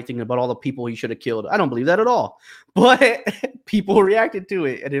all night thinking about all the people he should have killed. I don't believe that at all. But people reacted to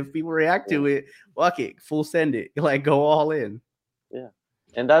it. And if people react to it, fuck it. Full send it. Like go all in. Yeah.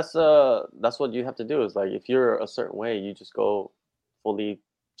 And that's what you have to do is like if you're a certain way, you just go fully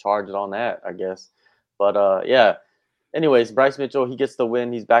charged on that, I guess. But yeah. Anyways, Bryce Mitchell, he gets the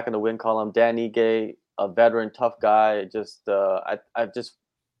win. He's back in the win column. Dan Ige, a veteran, tough guy. It just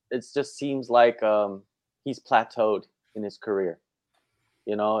seems like he's plateaued in his career.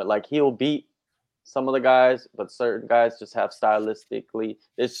 You know, like he'll beat some of the guys, but certain guys just have stylistically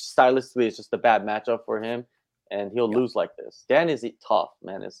it's just a bad matchup for him, and he'll lose like this. Dan is tough,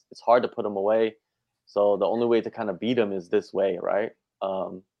 man. It's hard to put him away. So the only way to kind of beat him is this way, right?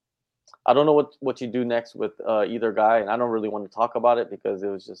 I don't know what you do next with either guy, and I don't really want to talk about it because it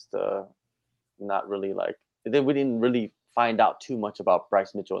was just not really like we didn't really find out too much about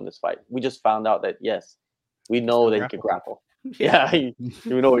Bryce Mitchell in this fight. We just found out that yes, we know that he could grapple. Yeah, we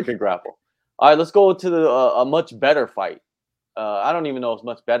know he could grapple. All right, let's go to a much better fight. I don't even know if it's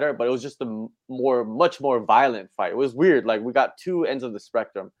much better, but it was just a much more violent fight. It was weird. Like we got two ends of the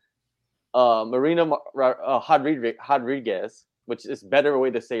spectrum. Marina Rodriguez, which is a better way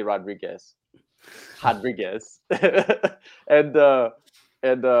to say Rodriguez, and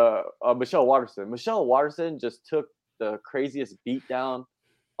Michelle Waterson. Michelle Waterson just took the craziest beatdown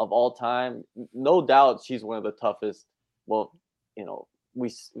of all time. No doubt, she's one of the toughest. Well, you know,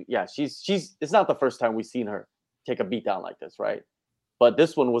 she's. It's not the first time we've seen her take a beatdown like this, right? But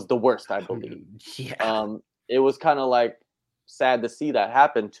this one was the worst, I believe. Yeah. It was kind of like sad to see that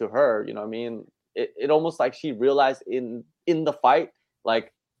happen to her. You know what I mean? It almost like she realized in the fight,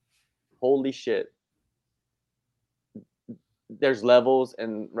 like, holy shit, there's levels,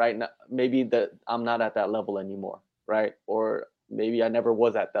 and right now maybe that I'm not at that level anymore, right? Or maybe I never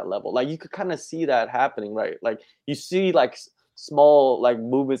was at that level. Like you could kind of see that happening, right? Like you see like small like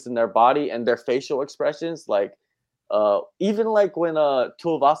movements in their body and their facial expressions, like even like when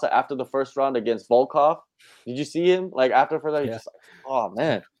Tuivasa after the first round against Volkov, did you see him like after the first round? Just like, oh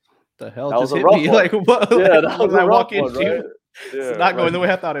man, the hell that just was a hit rough me? one. Like what? Yeah, like, that what was did a I rough walk one, into? right? Yeah, it's not going the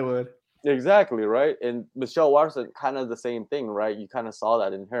way I thought it would. Exactly, right? And Michelle Waterson, kind of the same thing, right? You kind of saw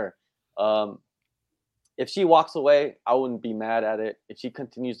that in her. If she walks away, I wouldn't be mad at it. If she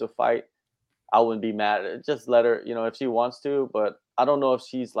continues to fight, I wouldn't be mad at it. Just let her, you know, if she wants to. But I don't know if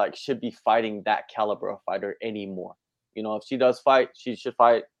she's like should be fighting that caliber of fighter anymore. You know, if she does fight, she should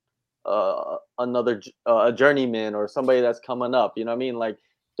fight another a journeyman or somebody that's coming up. You know what I mean? Like,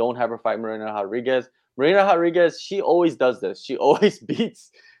 don't have her fight Marina Rodriguez. Marina Rodriguez, she always does this. She always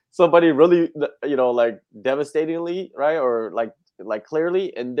beats somebody really, you know, like devastatingly, right? Or like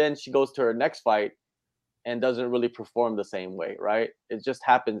clearly, and then she goes to her next fight and doesn't really perform the same way, right? It just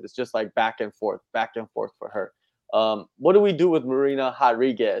happens. It's just like back and forth for her. What do we do with Marina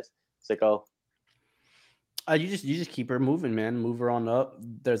Rodriguez, Sicko? You just keep her moving, man. Move her on up.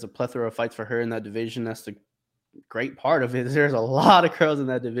 There's a plethora of fights for her in that division. That's the great part of it. There's a lot of girls in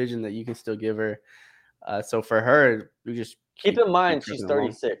that division that you can still give her. So for her, you just keep in mind she's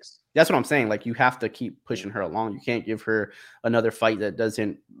 36. Along. That's what I'm saying. Like you have to keep pushing her along. You can't give her another fight that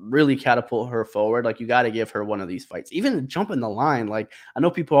doesn't really catapult her forward. Like you got to give her one of these fights. Even jumping the line. Like I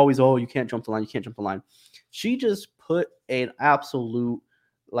know people always, oh, you can't jump the line. You can't jump the line. She just put an absolute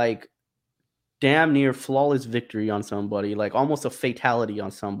like damn near flawless victory on somebody, like almost a fatality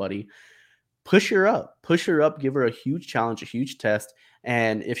on somebody. Push her up, give her a huge challenge, a huge test.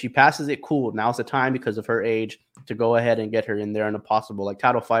 And if she passes it, cool. Now's the time because of her age to go ahead and get her in there in a possible like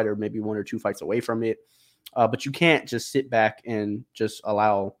title fight or maybe 1 or 2 fights away from it. But you can't just sit back and just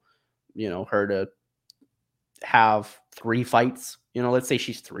allow, you know, her to have 3 fights. You know, let's say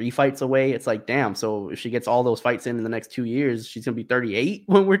she's 3 fights away. It's like, damn. So if she gets all those fights in the next 2 years, she's going to be 38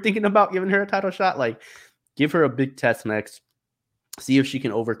 when we're thinking about giving her a title shot. Like, give her a big test next. See if she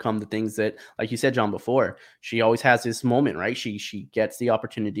can overcome the things that, like you said, John, before. She always has this moment, right? She gets the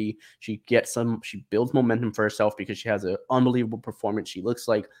opportunity. She builds momentum for herself because she has an unbelievable performance. She looks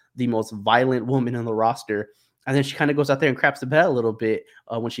like the most violent woman in the roster. And then she kind of goes out there and craps the bed a little bit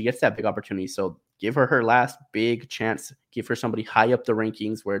when she gets that big opportunity. So give her last big chance. Give her somebody high up the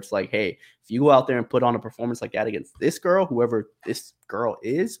rankings where it's like, hey, if you go out there and put on a performance like that against this girl, whoever this girl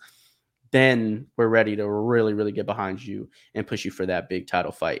is, then we're ready to really, really get behind you and push you for that big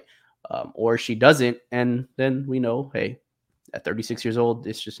title fight. Or she doesn't, and then we know, hey, at 36 years old,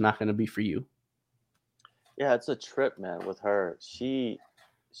 it's just not going to be for you. Yeah, it's a trip, man, with her. She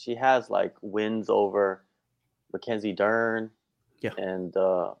has like wins over Mackenzie Dern Yeah. and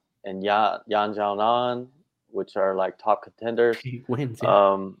Yan Jiaonan, which are like top contenders. She wins.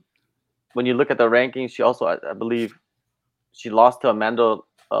 Yeah. When you look at the rankings, she also, I believe, she lost to Amanda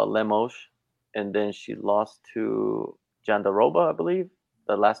Lemos, and then she lost to Jandaroba, I believe,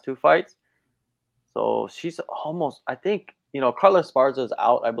 the last two fights. So she's almost, I think, Carla Esparza's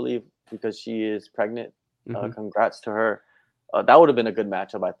out, I believe, because she is pregnant. Congrats to her. That would have been a good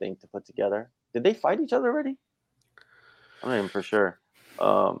matchup, I think, to put together. Did they fight each other already? I'm not even for sure.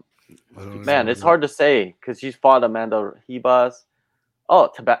 Man, it's hard to say because she's fought Amanda Ribas. Oh,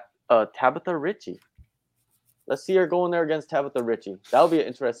 Tabitha Ritchie. Let's see her going there against Tabitha Ritchie. That would be an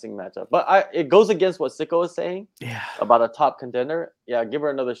interesting matchup. But it goes against what Sicko is saying about a top contender. Yeah, give her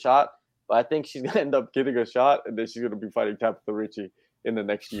another shot. But I think she's going to end up getting a shot, and then she's going to be fighting Tabitha Ritchie in the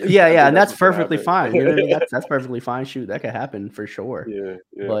next year. Yeah, and that's perfectly fine. You know what I mean? That's perfectly fine. Shoot, that could happen for sure. Yeah,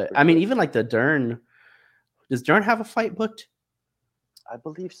 but I mean, even like the Dern, does Dern have a fight booked? I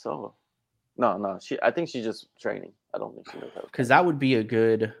believe so. No. I think she's just training. I don't think she knows how. Because that would be a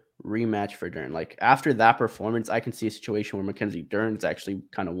good rematch for Dern. Like after that performance, I can see a situation where Mackenzie Dern's actually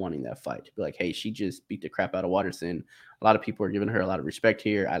kind of wanting that fight to be like, hey, she just beat the crap out of Watterson. A lot of people are giving her a lot of respect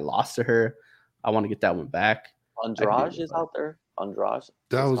here. I lost to her. I want to get that one back. Andrade is out there. Andrade.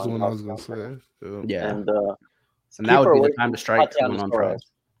 That was the one I was gonna say. Yeah. And that would be the time to strike Tatiana Suarez.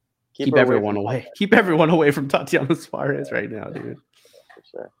 Keep everyone away. Keep everyone away from Tatiana Suarez right now, dude. For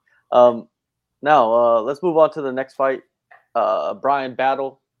sure. Now let's move on to the next fight. Brian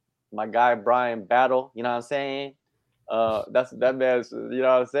Battle, my guy Brian Battle. You know what I'm saying? That man's. You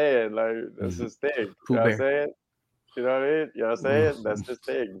know what I'm saying? Like that's his thing. You know what I'm saying? You know what I mean? You know what I'm saying? That's his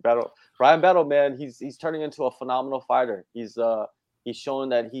thing. Brian Battle, man, he's turning into a phenomenal fighter. He's showing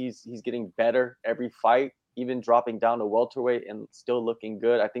that he's getting better every fight, even dropping down to welterweight and still looking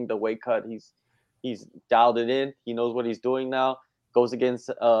good. I think the weight cut, he's dialed it in. He knows what he's doing now. Goes against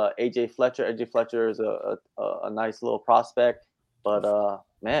AJ Fletcher. AJ Fletcher is a nice little prospect, but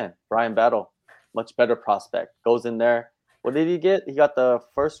man, Brian Battle, much better prospect. Goes in there. What did he get? He got the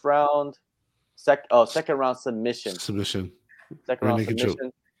first round. Second round submission. Second round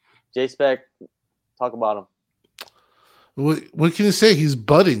submission. J-Spec, talk about him. What can you say? He's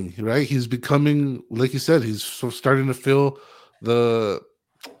budding, right? He's becoming, like you said, he's starting to fill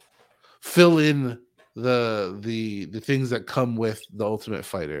in the things that come with the Ultimate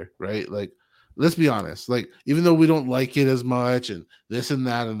Fighter, right? Like, let's be honest. Like, even though we don't like it as much, and this and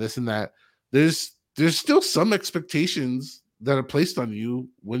that, and this and that, there's still some expectations that are placed on you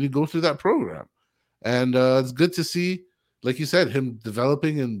when you go through that program. And it's good to see, like you said, him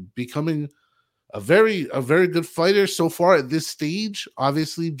developing and becoming a very good fighter so far at this stage,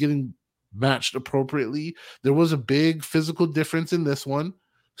 obviously getting matched appropriately. There was a big physical difference in this one.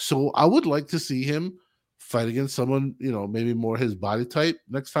 So I would like to see him fight against someone, maybe more his body type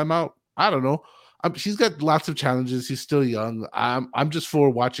next time out. I don't know. He's got lots of challenges. He's still young. I'm just for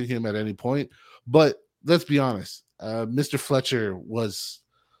watching him at any point. But let's be honest. Mr. Fletcher was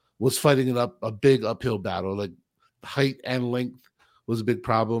fighting a big uphill battle. Like height and length was a big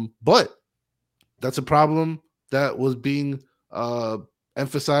problem. But that's a problem that was being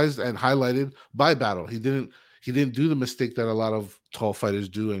emphasized and highlighted by Battle. He didn't do the mistake that a lot of tall fighters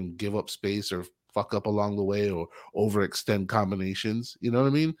do and give up space or fuck up along the way or overextend combinations. You know what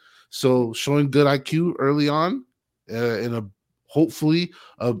I mean? So showing good IQ early on in a hopefully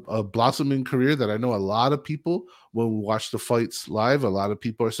a blossoming career that I know a lot of people, when we watch the fights live, a lot of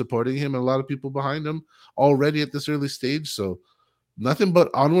people are supporting him and a lot of people behind him already at this early stage. So nothing but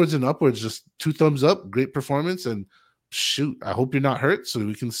onwards and upwards, just 2 thumbs up, great performance, and shoot, I hope you're not hurt so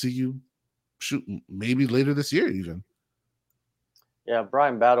we can see you shoot maybe later this year even. Yeah,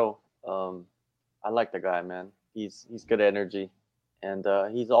 Brian Battle, I like the guy, man. He's good energy, and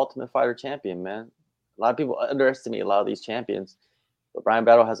he's the Ultimate Fighter champion, man. A lot of people underestimate a lot of these champions, but Brian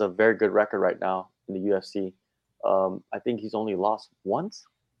Battle has a very good record right now in the UFC. I think he's only lost once,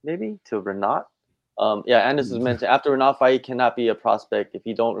 maybe, to Renat. And this was mentioned, after Renat fight, he cannot be a prospect if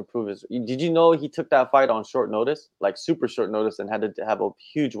he don't improve his. Did you know he took that fight on short notice, like super short notice, and had to have a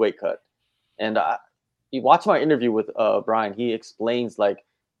huge weight cut? And you watch my interview with Brian. He explains like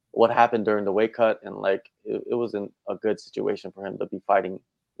what happened during the weight cut, and like it wasn't a good situation for him to be fighting.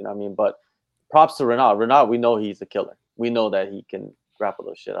 You know what I mean? But props to Renat. Renat, we know he's a killer. We know that he can grapple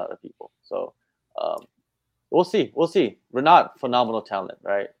the shit out of people. So We'll see. We'll see. Renat, phenomenal talent,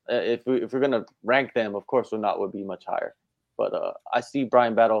 right? If we're gonna rank them, of course, Renat would be much higher. But I see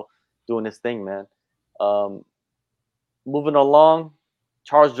Brian Battle doing his thing, man. Um, moving along,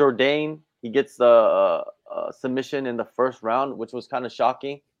 Charles Jourdain, he gets the submission in the first round, which was kind of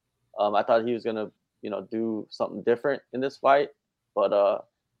shocking. I thought he was gonna, do something different in this fight, but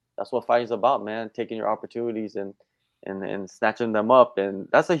that's what fighting's about, man. Taking your opportunities and snatching them up, and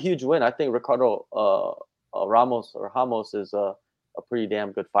that's a huge win. I think Ricardo Ramos is a pretty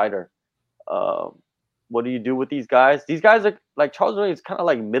damn good fighter. Um, what do you do with these guys? These guys are like Charles Jourdain is kind of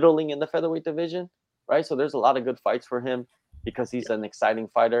like middling in the featherweight division, right? So there's a lot of good fights for him because he's an exciting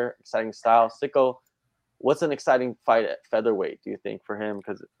fighter, exciting style. Sicko, what's an exciting fight at featherweight, do you think, for him?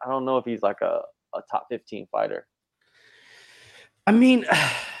 Because I don't know if he's like a top 15 fighter. I mean,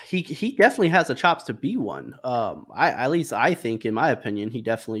 he definitely has the chops to be one. At least I think, in my opinion, he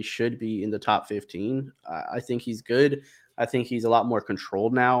definitely should be in the top 15. I think he's good. I think he's a lot more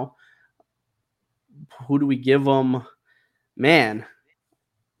controlled now. Who do we give him? Man,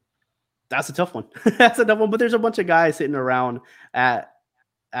 that's a tough one. That's a tough one. But there's a bunch of guys sitting around at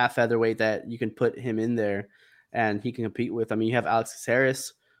featherweight that you can put him in there and he can compete with. I mean, you have Alex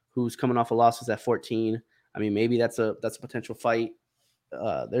Caceres, who's coming off a losses at 14. I mean, maybe that's a potential fight.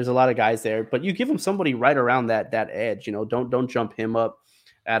 There's a lot of guys there, but you give him somebody right around that edge. Don't jump him up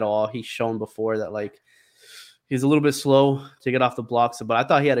at all. He's shown before that like he's a little bit slow to get off the blocks, but I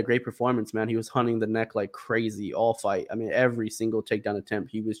thought he had a great performance, man. He was hunting the neck like crazy all fight. I mean, every single takedown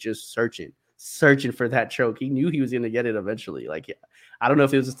attempt, he was just searching for that choke. He knew he was going to get it eventually. Like, I don't know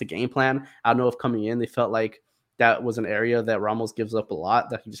if it was just a game plan. I don't know if coming in, they felt like that was an area that Ramos gives up a lot,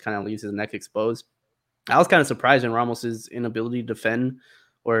 that he just kind of leaves his neck exposed. I was kind of surprised in Ramos's inability to defend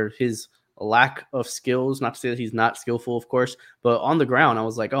or his lack of skills. Not to say that he's not skillful, of course, but on the ground, I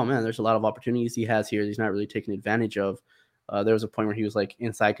was like, oh man, there's a lot of opportunities he has here. He's not really taking advantage of. There was a point where he was like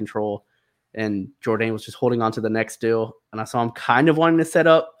inside control and Jourdain was just holding on to the neck still. And I saw him kind of wanting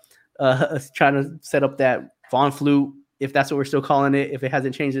to trying to set up that Von Flute, if that's what we're still calling it, if it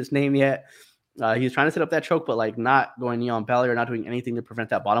hasn't changed its name yet. He was trying to set up that choke, but like not going knee on belly or not doing anything to prevent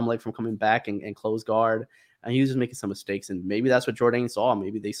that bottom leg from coming back and close guard. And he was just making some mistakes. And maybe that's what Jourdain saw.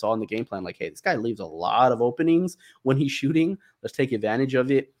 Maybe they saw in the game plan, like, hey, this guy leaves a lot of openings when he's shooting. Let's take advantage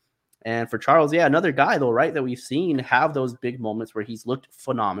of it. And for Charles, yeah, another guy, though, right, that we've seen have those big moments where he's looked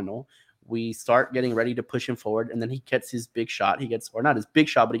phenomenal. We start getting ready to push him forward, and then he gets his big shot. Or not his big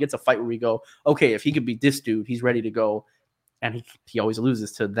shot, but he gets a fight where we go, okay, if he could beat this dude, he's ready to go. And he always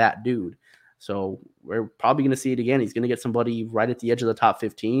loses to that dude. So we're probably going to see it again. He's going to get somebody right at the edge of the top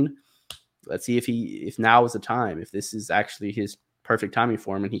 15. Let's see if now is the time, if this is actually his perfect timing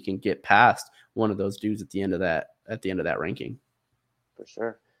for him and he can get past one of those dudes at the end of that ranking. For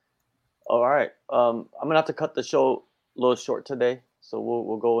sure. All right. I'm going to have to cut the show a little short today. So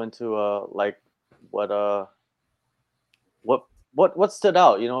we'll go into like what stood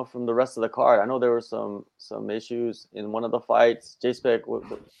out, from the rest of the card. I know there were some issues in one of the fights. J-Spec, what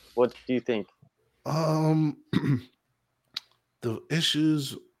do you think? The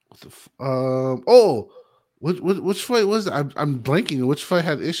issues. Which fight was it? I'm blanking. Which fight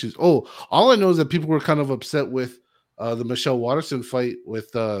had issues? Oh, all I know is that people were kind of upset with the Michelle Watterson fight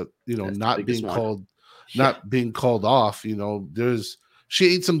with not being called off. She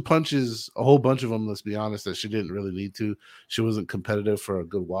ate some punches, a whole bunch of them. Let's be honest, that she didn't really need to. She wasn't competitive for a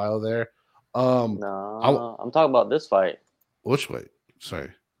good while there. No, I'm talking about this fight. Which fight? Sorry,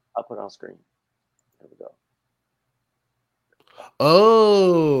 I'll put it on screen. There we go.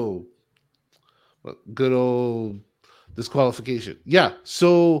 Oh, good old disqualification. Yeah.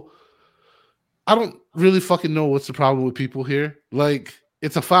 So I don't really fucking know what's the problem with people here. Like,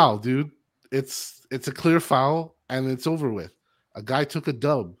 it's a foul, dude. It's a clear foul, and it's over with. A guy took a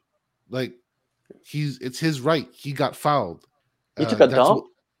dub. Like, it's his right. He got fouled. He took a dub?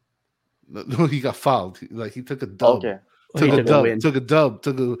 No, he got fouled. Like, he took a dub. Okay. Took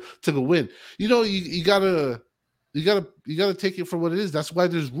a win. You gotta take it for what it is. That's why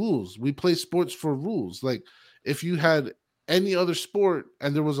there's rules. We play sports for rules. Like, if you had any other sport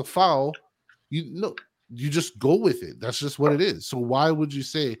and there was a foul, you just go with it. That's just what it is. So why would you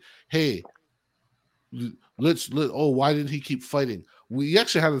say, hey, why didn't he keep fighting? We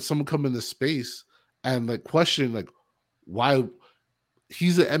actually had someone come into space and like question like why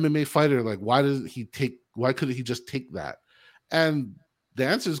he's an MMA fighter. Like, why couldn't he just take that? And the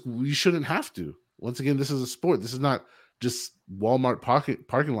answer is we shouldn't have to. Once again, this is a sport. This is not just Walmart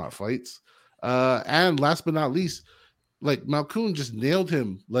parking lot fights. And last but not least, like, Malkoun just nailed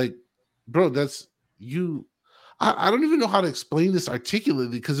him. Like, bro, that's you. I don't even know how to explain this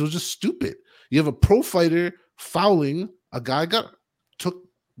articulately because it was just stupid. You have a pro fighter fouling. A guy got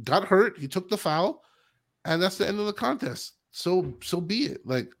hurt. He took the foul, and that's the end of the contest. So be it.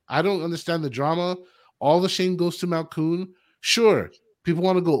 Like, I don't understand the drama. All the shame goes to Malkoun. Sure, people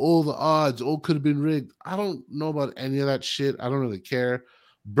want to go, oh, the odds, oh, could have been rigged. I don't know about any of that shit. I don't really care.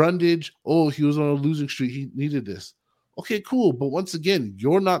 Brundage, oh, he was on a losing streak. He needed this. Okay, cool. But once again,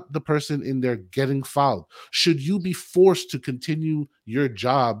 you're not the person in there getting fouled. Should you be forced to continue your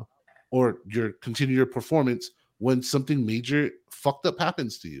job or continue your performance when something major fucked up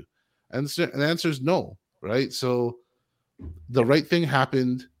happens to you? And the answer is no, right? So the right thing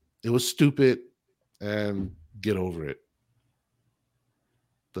happened. It was stupid, and get over it.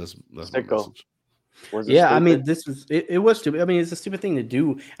 That's my message. Yeah, I mean, it was stupid. I mean, it's a stupid thing to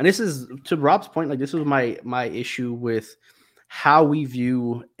do, and this is, to Rob's point, like, this was my issue with how we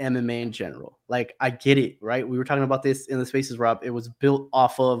view MMA in general. Like, I get it, right? We were talking about this in the Spaces, Rob. It was built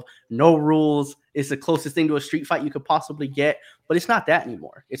off of no rules. It's the closest thing to a street fight you could possibly get, but it's not that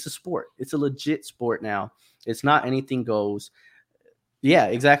anymore. It's a sport. It's a legit sport now. It's not anything goes. Yeah,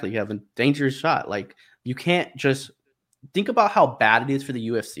 exactly. You have a dangerous shot. Like, you can't just think about how bad it is for the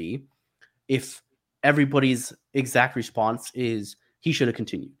UFC if everybody's exact response is he should have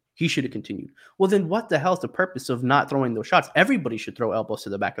continued. He should have continued. Well, then what the hell is the purpose of not throwing those shots? Everybody should throw elbows to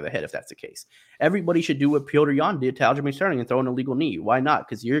the back of the head if that's the case. Everybody should do what Petr Yan did to Aljamain Sterling and throw an illegal knee. Why not?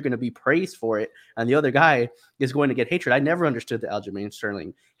 Because you're going to be praised for it, and the other guy is going to get hatred. I never understood the Aljamain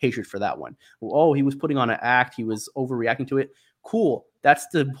Sterling hatred for that one. Oh, he was putting on an act. He was overreacting to it. Cool. That's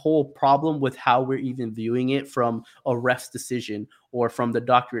the whole problem with how we're even viewing it from a ref's decision or from the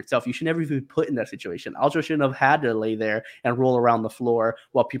doctor itself. You should never even be put in that situation. Aljo shouldn't have had to lay there and roll around the floor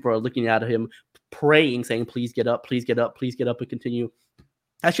while people are looking at him, praying, saying, please get up, please get up, please get up and continue.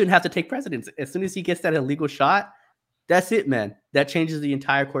 That shouldn't have to take precedence. As soon as he gets that illegal shot, that's it, man. That changes the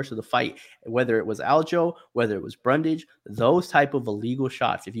entire course of the fight. Whether it was Aljo, whether it was Brundage, those type of illegal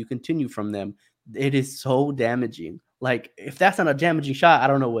shots, if you continue from them, it is so damaging. Like, if that's not a damaging shot, I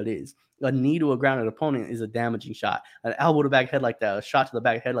don't know what is. A knee to a grounded opponent is a damaging shot. An elbow to back head like that, a shot to the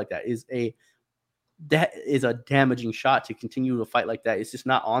back head like that is a damaging shot. To continue to fight like that, it's just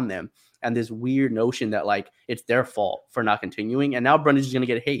not on them. And this weird notion that, like, it's their fault for not continuing. And now Brundage is going to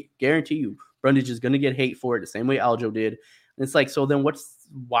get hate. Guarantee you, Brundage is going to get hate for it the same way Aljo did. And it's like, so then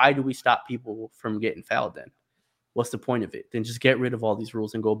why do we stop people from getting fouled then? What's the point of it? Then just get rid of all these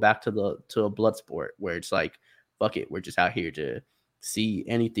rules and go back to a blood sport where it's like, fuck it, we're just out here to see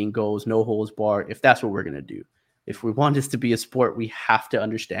anything goes, no holds barred, if that's what we're going to do. If we want this to be a sport, we have to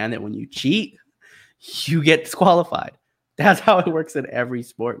understand that when you cheat, you get disqualified. That's how it works in every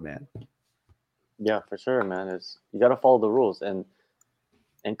sport, man. Yeah, for sure, man. You got to follow the rules. And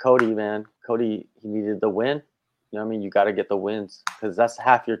Cody, man, he needed the win. You know what I mean? You got to get the wins because that's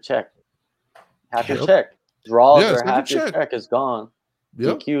half your check. Half your check. Draws are half your check is gone.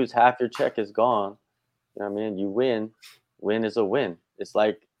 Yep. DQs, half your check is gone. You know what I mean? You win is a win. It's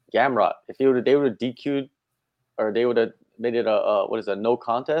like Gamrot. If they would have DQ'd, or they would have made it a no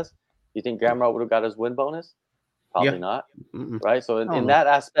contest, you think Gamrot would have got his win bonus? Probably not. Mm-mm. Right? So in that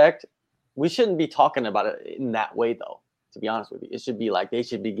aspect, we shouldn't be talking about it in that way, though, to be honest with you. It should be like they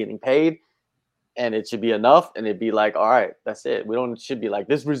should be getting paid, and it should be enough, and it'd be like, all right, that's it. Should be like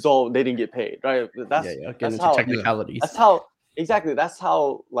this result, they didn't get paid, right? That's how technicalities. That's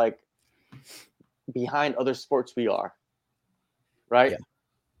how like behind other sports we are, right? Yeah.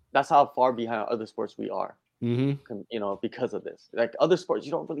 That's how far behind other sports we are. Mm-hmm. You know, because of this. Like other sports,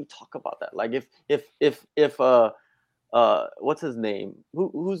 you don't really talk about that. Like if what's his name?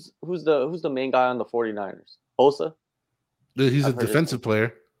 Who's the main guy on the 49ers? Bosa? He's a defensive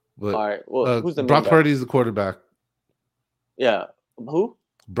player. But, all right. Well, who's the Brock Purdy is the quarterback. Yeah. Who?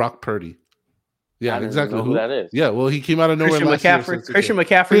 Brock Purdy. Yeah, exactly. Who that is? Yeah, well, he came out of nowhere last year. Christian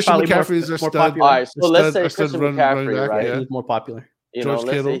McCaffrey is more popular. All right, so let's say Christian McCaffrey, right? Yeah. He's more popular. You know,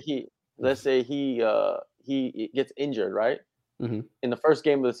 let's say he gets injured, right? Mm-hmm. In the first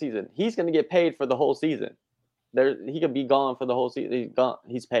game of the season, he's going to get paid for the whole season. He could be gone for the whole season.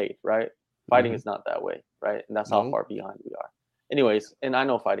 He's paid, right? Fighting is not that way, right? And that's how far behind we are. Anyways, and I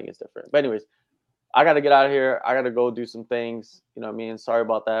know fighting is different, but anyways, I got to get out of here. I got to go do some things. You know what I mean? Sorry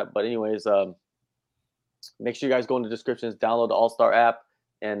about that, but anyways, make sure you guys go in the descriptions, download the All-Star app,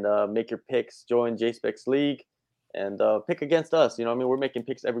 and make your picks. Join JSpec's League and pick against us. You know what I mean? We're making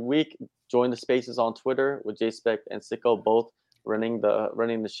picks every week. Join the spaces on Twitter with JSpec and Sicko both running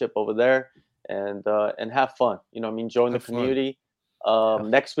the ship over there, and have fun. You know what I mean? Join the community.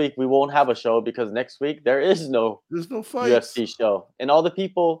 Next week we won't have a show because next week there's no fight UFC show, and all the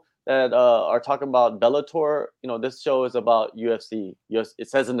people that are talking about Bellator, this show is about UFC. It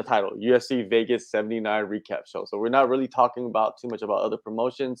says in the title, UFC Vegas 79 recap show. So we're not really talking about too much about other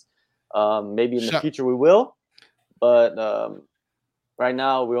promotions. Maybe in the future we will, but right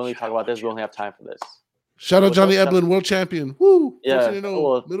now we only talk about this. We only have time for this. Shout out Johnny Eblen, world champion. Woo! Yeah,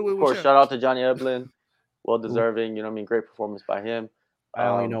 well, of course, shout out to Johnny Eblen. Well deserving, great performance by him. I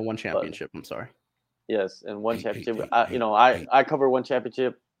only know one championship. I'm sorry. Yes, and one championship. I cover one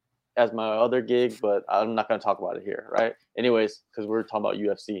championship as my other gig, but I'm not going to talk about it here, right? Anyways, because we're talking about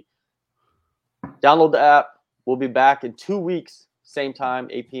UFC. Download the app. We'll be back in 2 weeks, same time,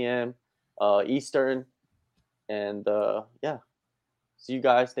 8 p.m. Eastern. And yeah, see you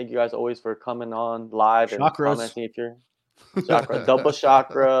guys. Thank you guys always for coming on live and commenting if you're double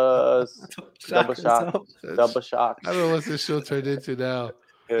chakras. Double shock. I don't know what this show turned into now.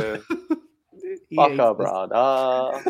 Yeah. Fuck up, bro.